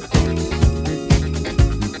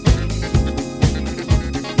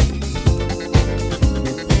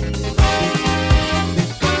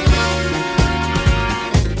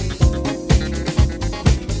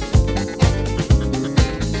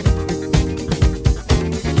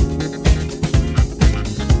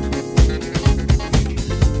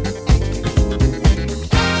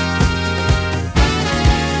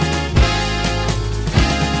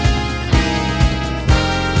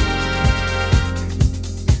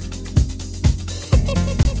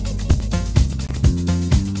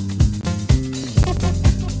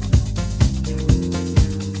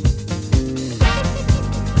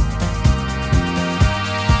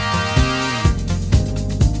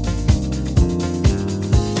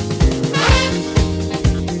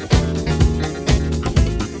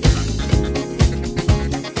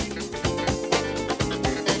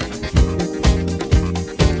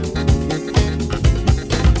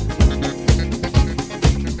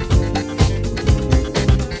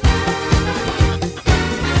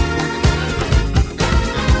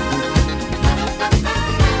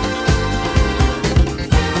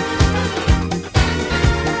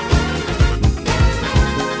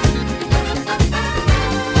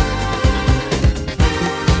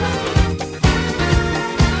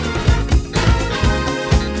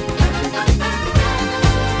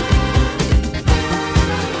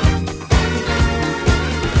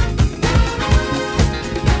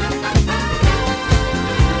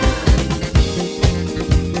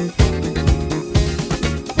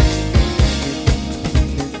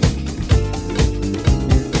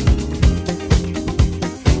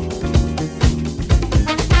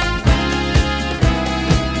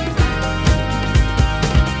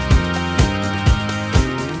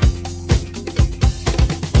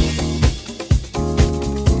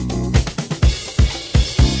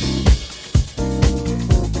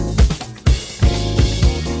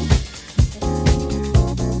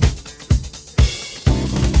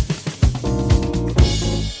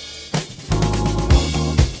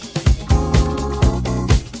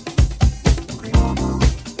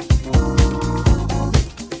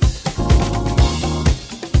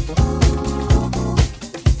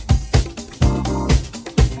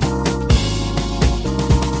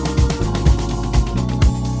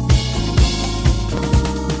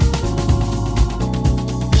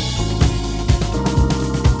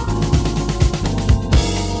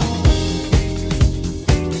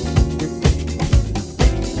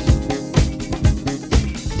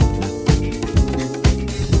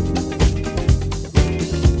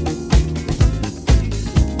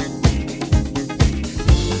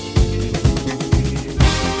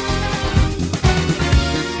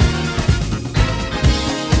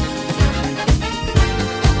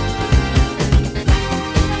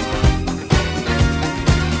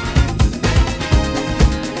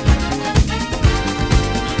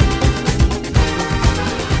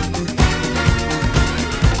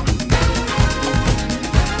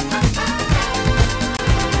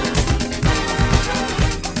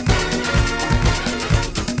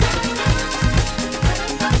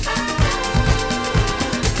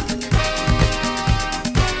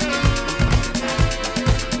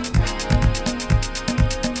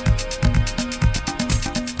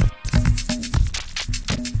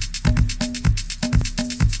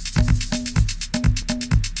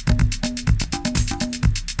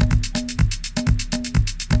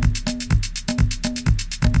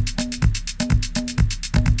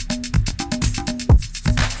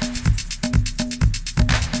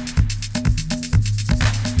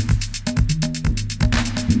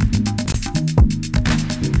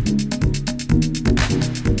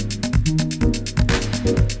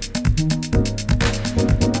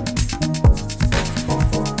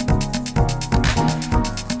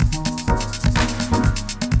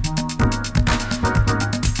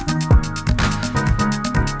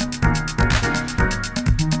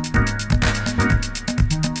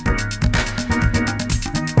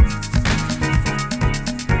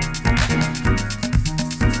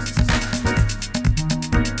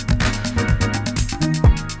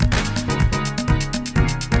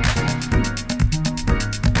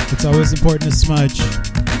 It's always important to smudge.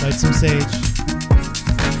 Light some sage.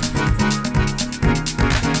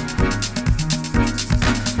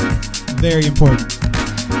 Very important.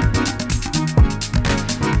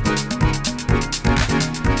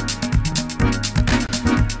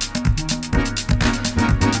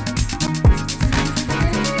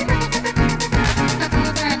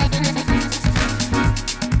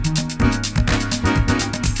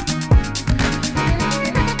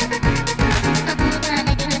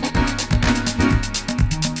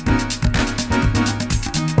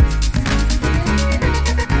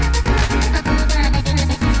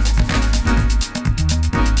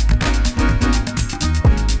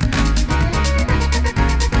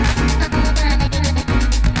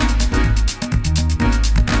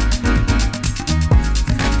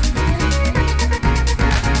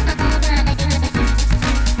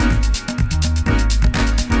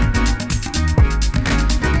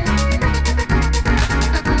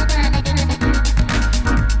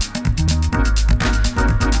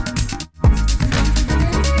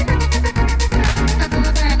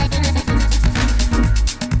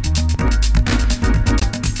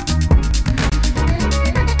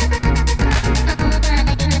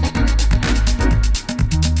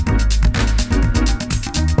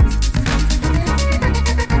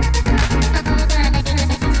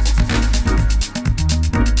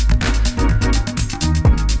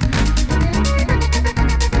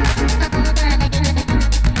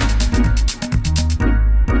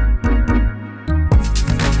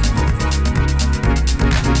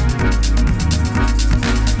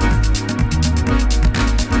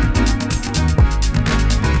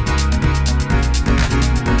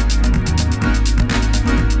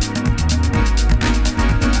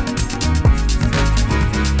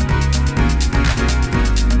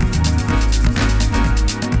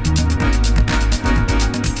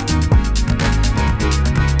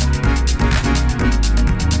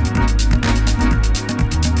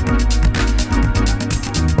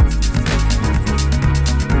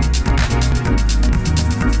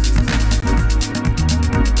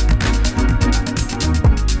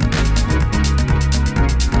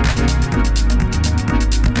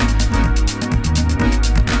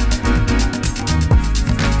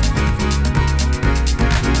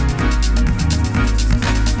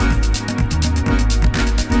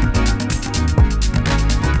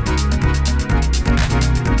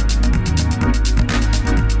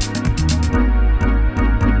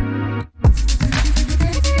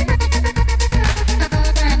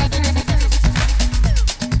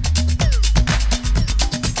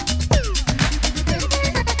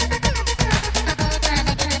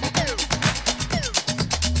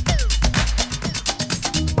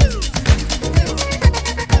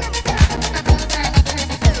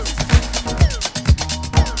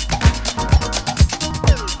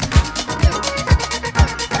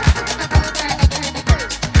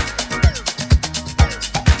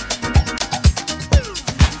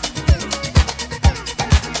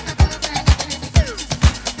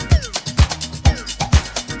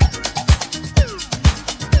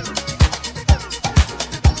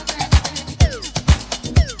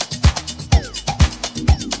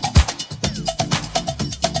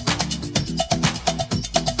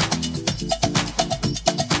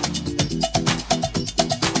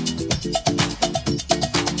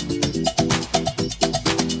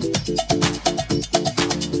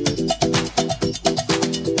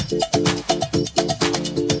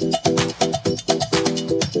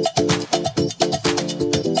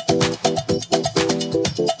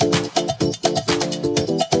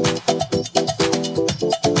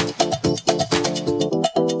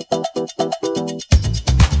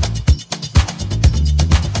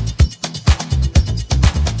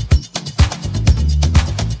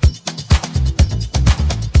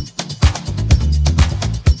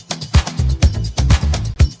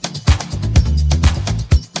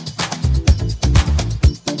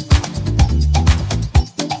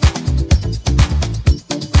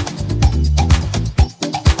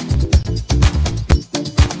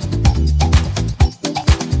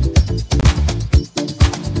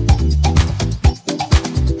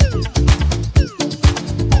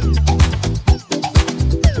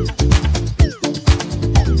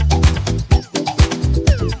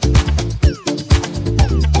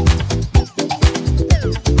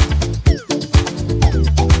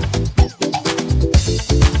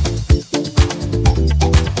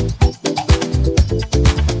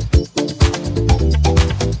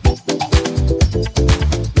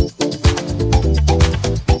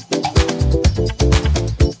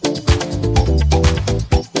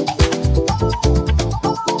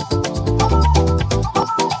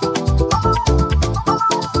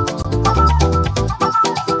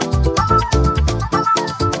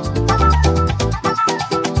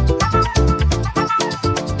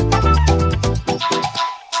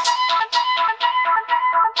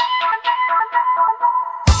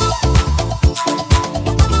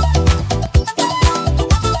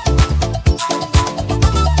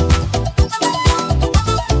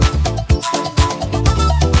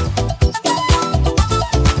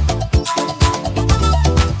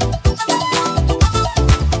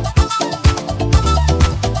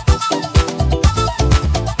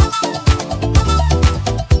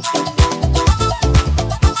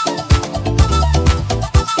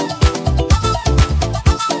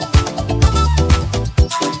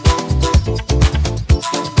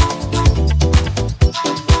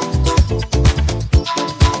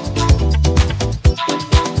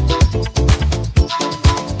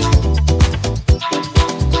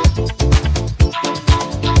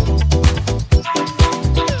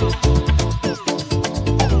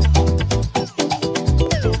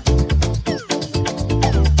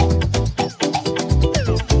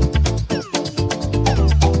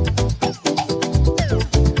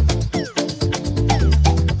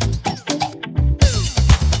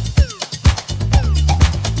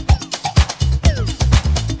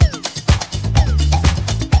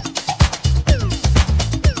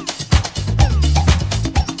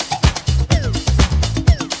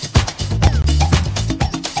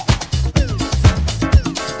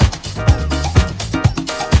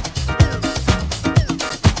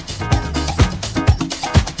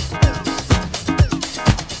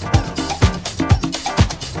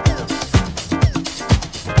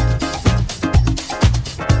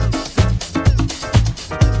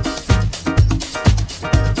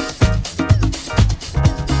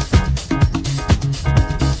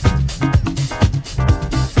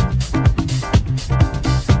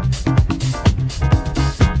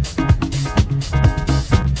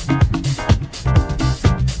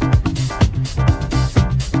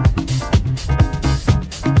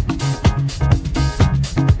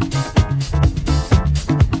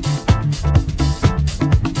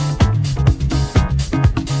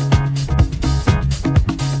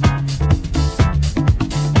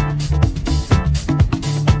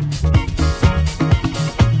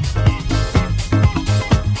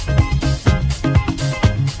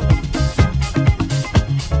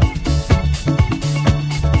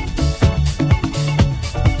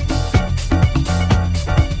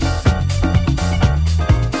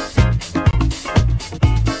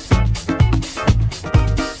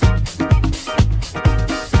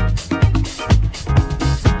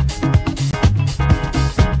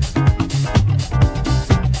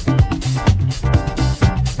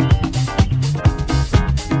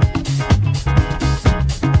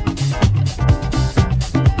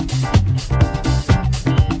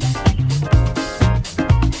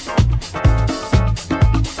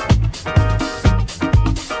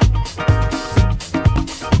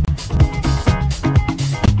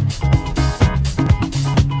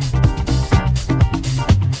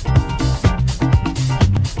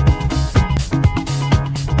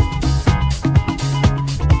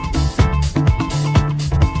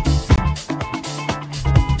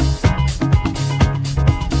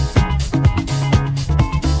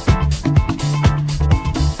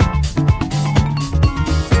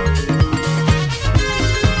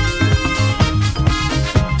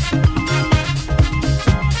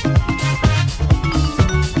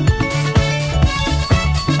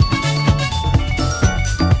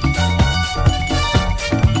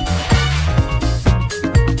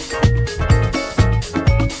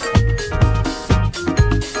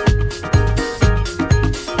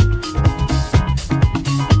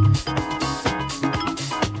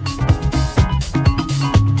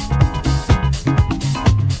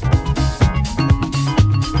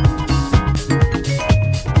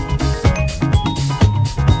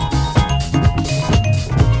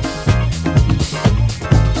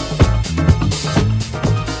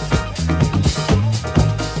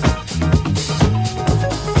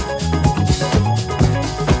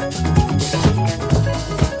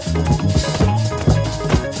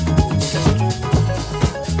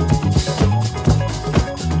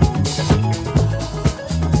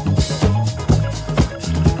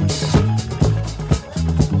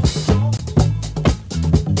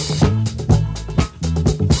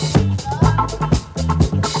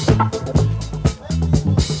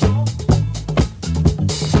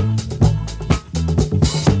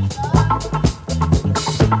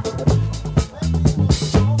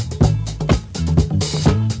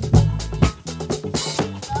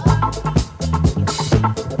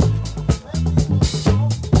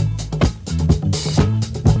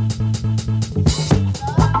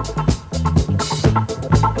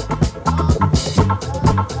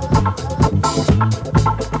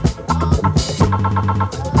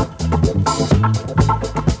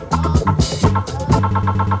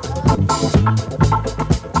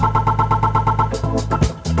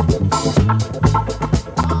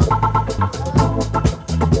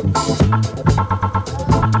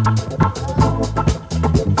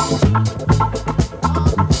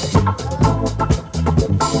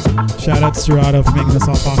 Shout out to Serato for making this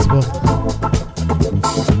all possible.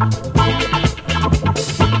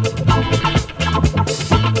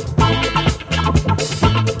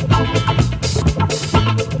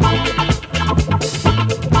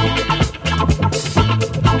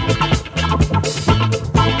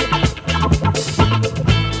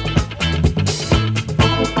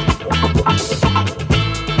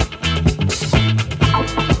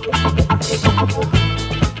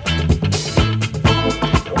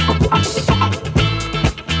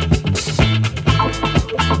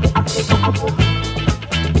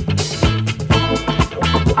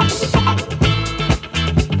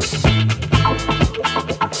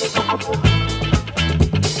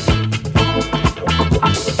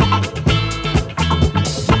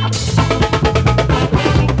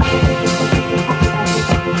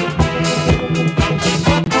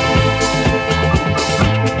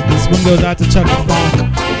 Goes out to Chuck the Funk.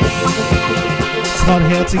 It's called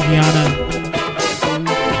Hail to Guyana.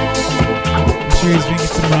 I'm sure he's drinking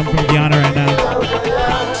some rum from Guyana right now.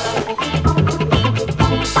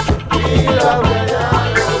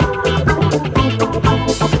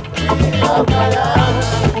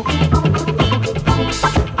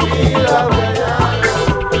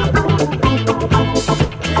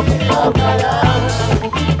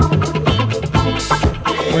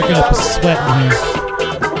 Working up a sweat in here.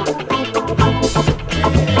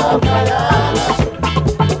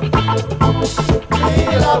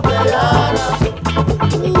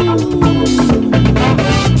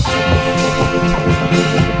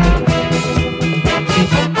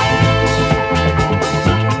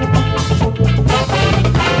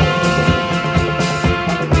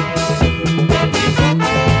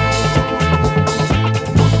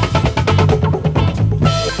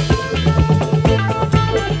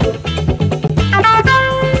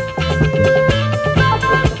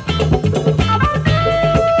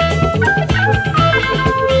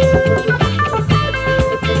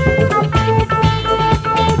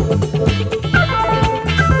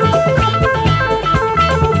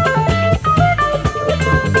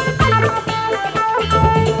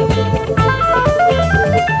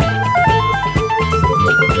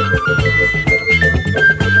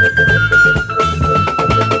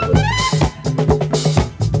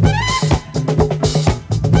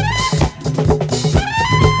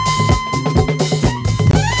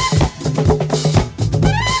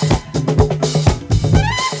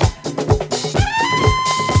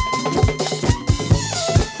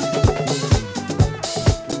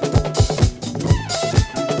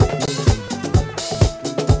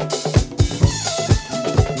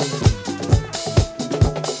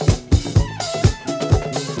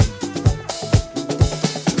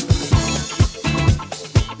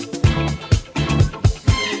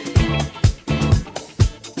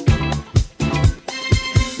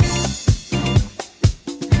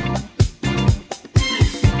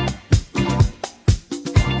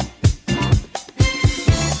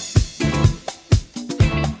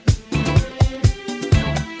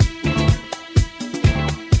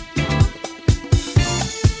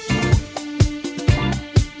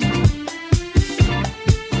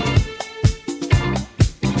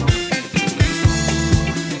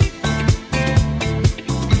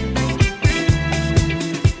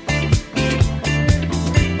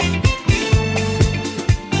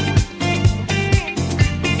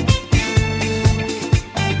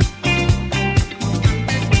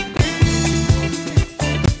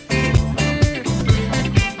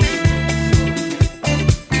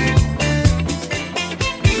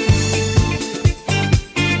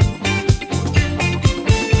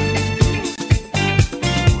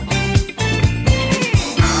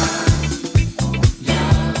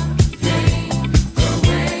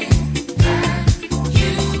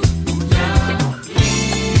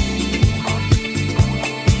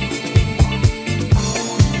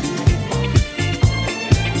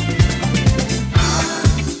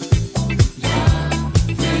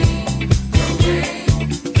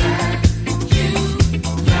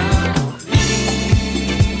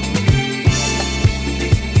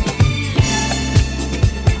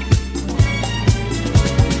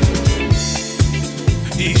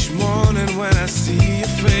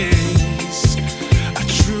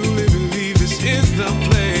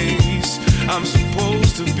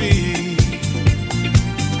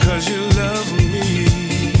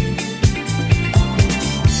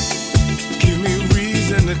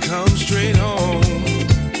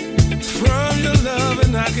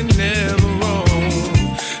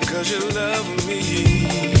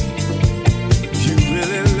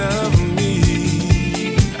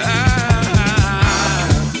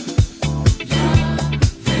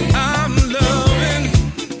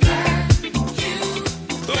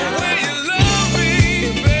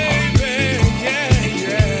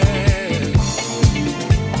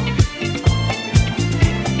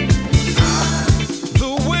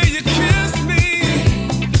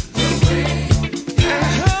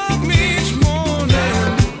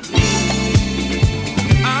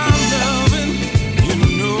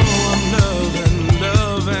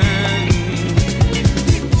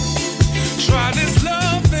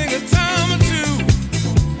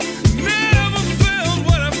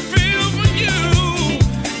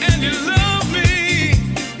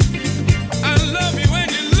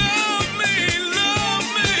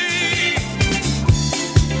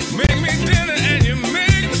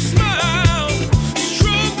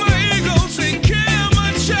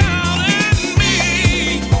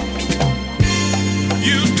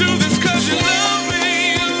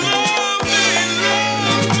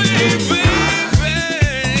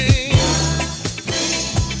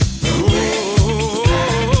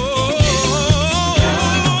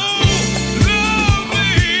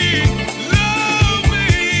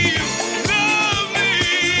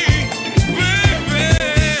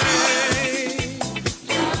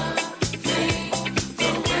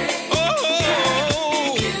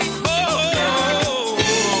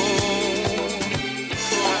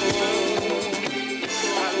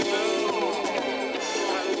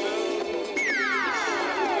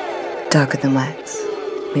 Darker than wax,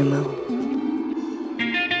 we move.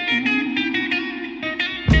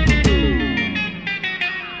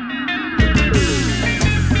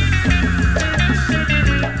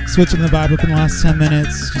 Switching the vibe up in the last 10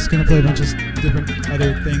 minutes. Just gonna play a bunch of different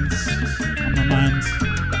other things on my mind.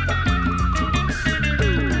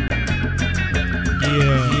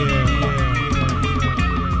 Yeah.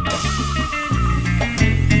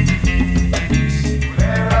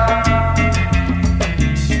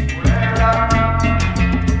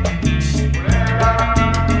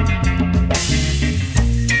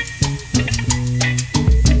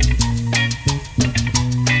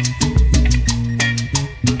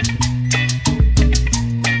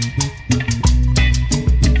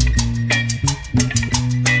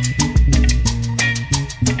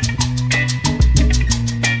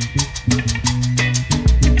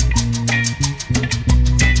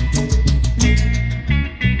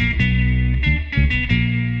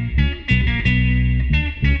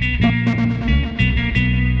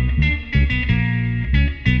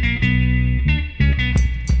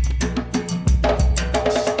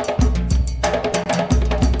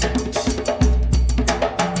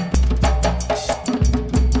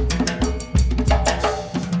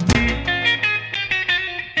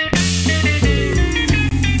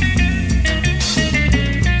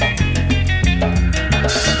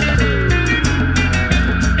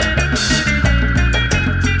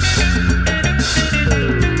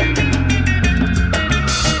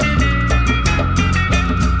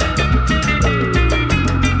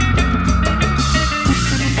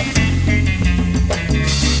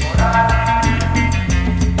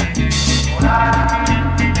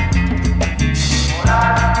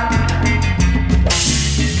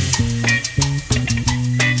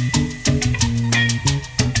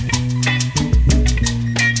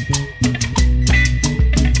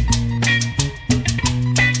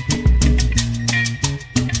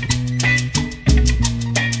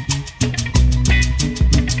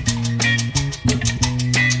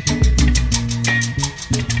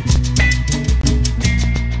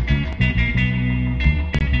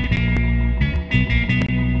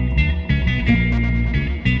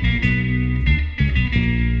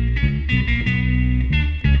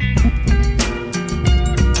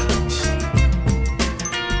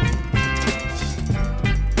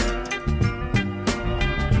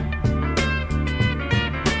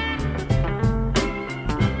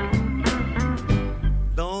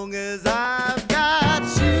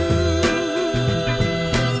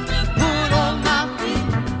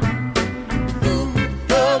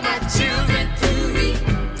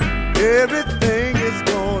 Everything is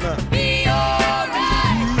gonna be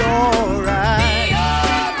alright. Be alright. Be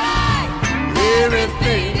alright.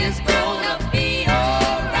 Everything is gonna be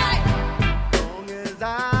alright. As long as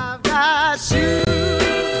I've got shoes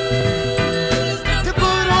to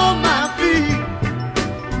put on my feet,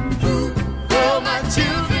 food for my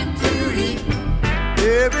children to eat.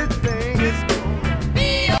 Everything is gonna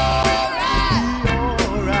be alright. Be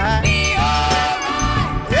alright. Be alright.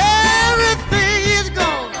 Everything is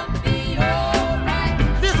gonna be alright.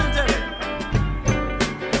 Listen to me.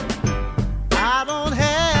 I don't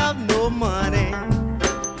have no money.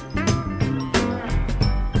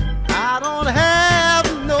 I don't have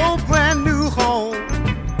no brand new home.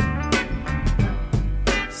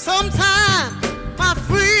 Sometimes my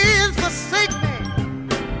friends forsake me,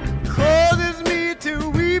 causes me to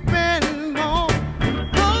weep and moan.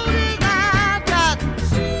 Only I got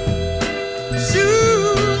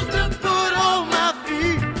shoes to put on my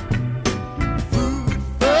feet, food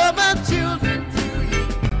for my children to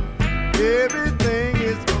eat. Everything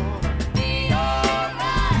is gonna be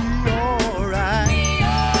alright. Be alright. Be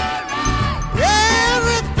alright.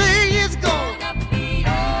 Everything is gonna be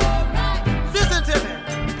alright. Listen to me.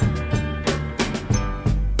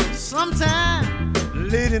 Sometime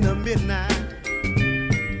late in the midnight,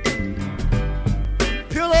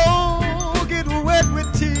 pillow get wet with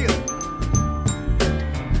tears,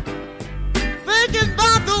 thinking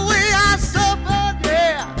about the way I suffered,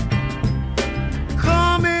 yeah,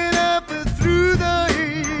 coming up through the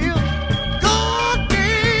hill. God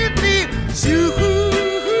gave me shoes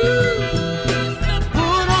to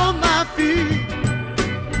put on my feet,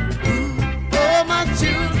 food for my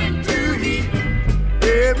children to eat.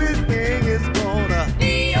 Everything is gonna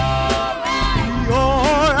be alright. Be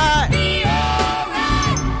alright. Be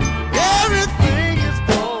alright. Everything is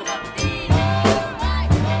gonna be alright.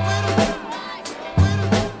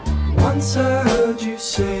 Once I heard you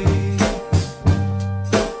say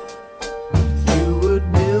you would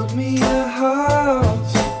build me a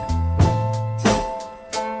house,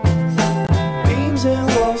 beams and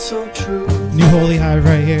walls so true. New Holy Hive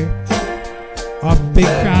right here. off Big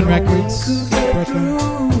Crown Records, Brooklyn.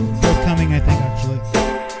 Forthcoming, I think, actually.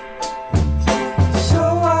 So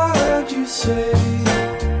I heard you say,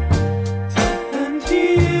 and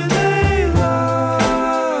here they lie.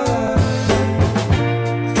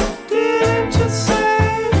 Didn't you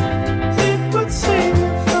say it would save me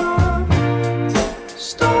from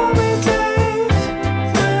stormy days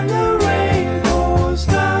when the rain pours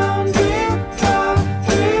down, drip drop,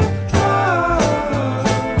 drip drop,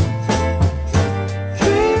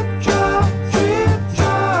 drip drop, drip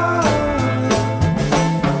drop.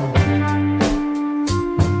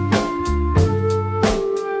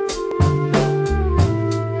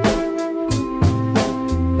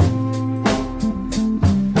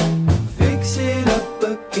 Fix it up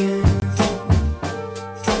again,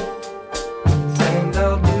 and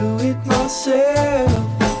I'll do it myself.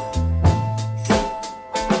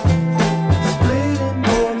 Splitting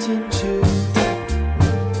hands in two,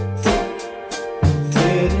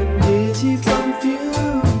 getting dizzy from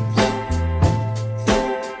fumes.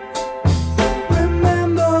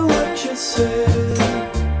 Remember what you said.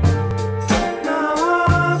 Now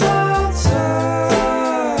I'm outside.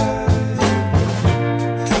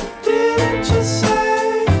 Didn't you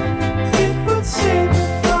say it would save me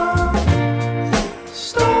from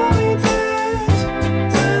stormy days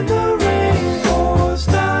when the rain pours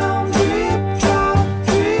down, drip drop,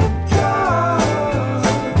 drip drop,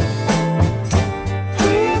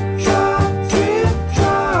 drip drop, drip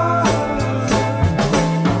drop.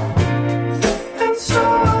 And so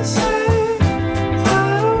I say I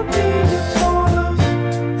don't need it for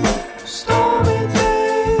stormy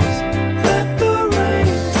days. Let the rain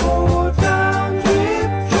pour down,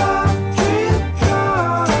 drip drop, drip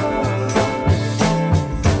drop,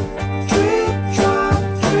 drip drop,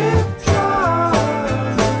 drip drop.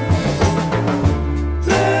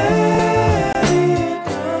 Let it rain, let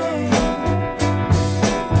it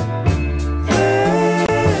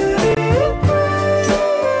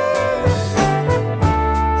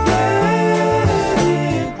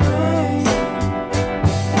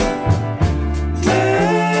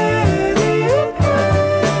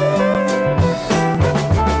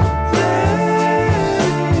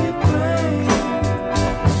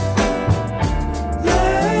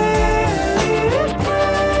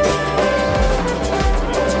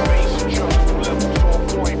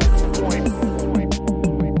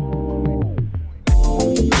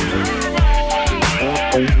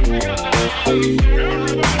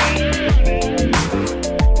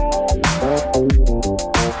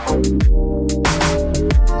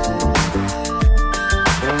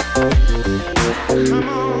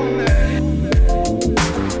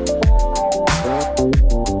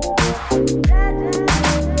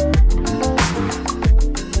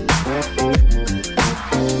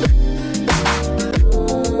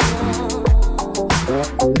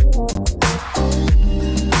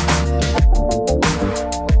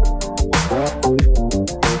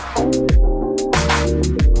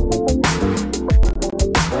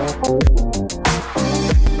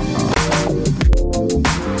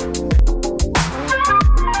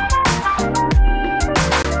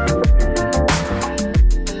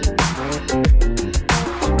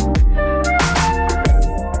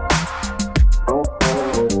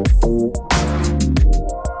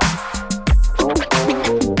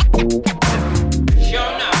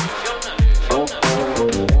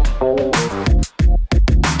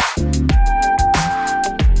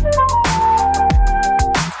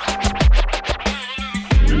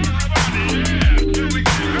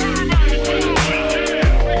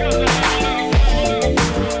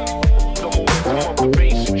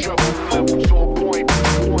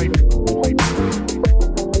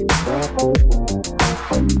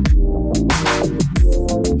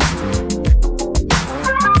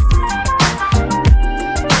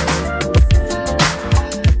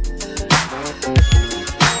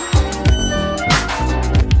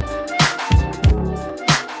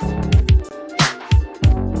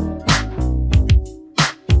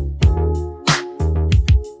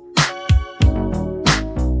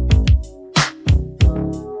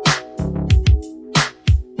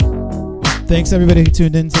Thanks everybody who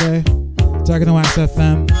tuned in today. Darker Than Wax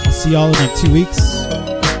FM. I'll see y'all in like 2 weeks.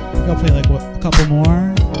 I think I'll play like a couple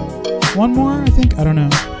more. One more, I think. I don't know.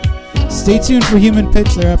 Stay tuned for Human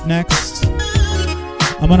Pitch. They're up next.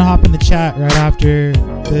 I'm gonna hop in the chat right after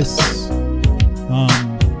this.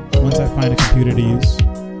 Once I find a computer to use.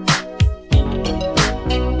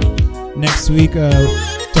 Next week,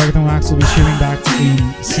 Darker Than Wax will be streaming back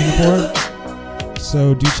in Singapore.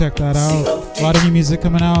 So do check that out. A lot of new music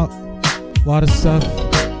coming out. A lot of stuff.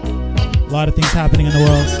 A lot of things happening in the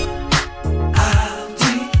world. I'll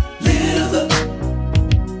deliver.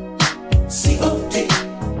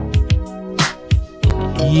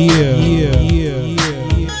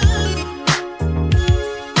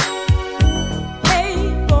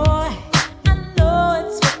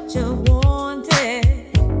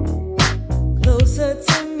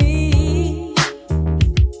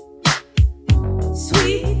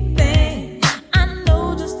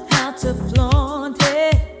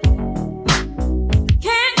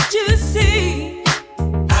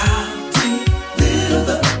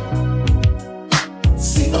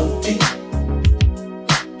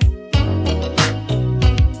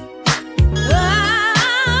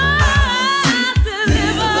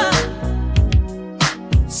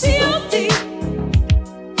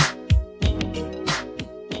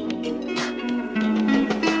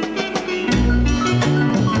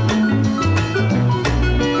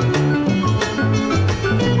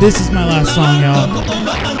 This is my last song, y'all.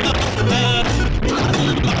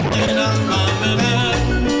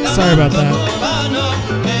 Sorry about that.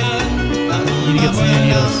 Need to get some new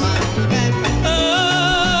needles.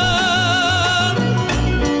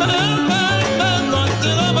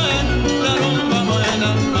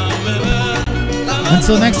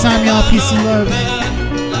 Until next time, y'all. Peace and love.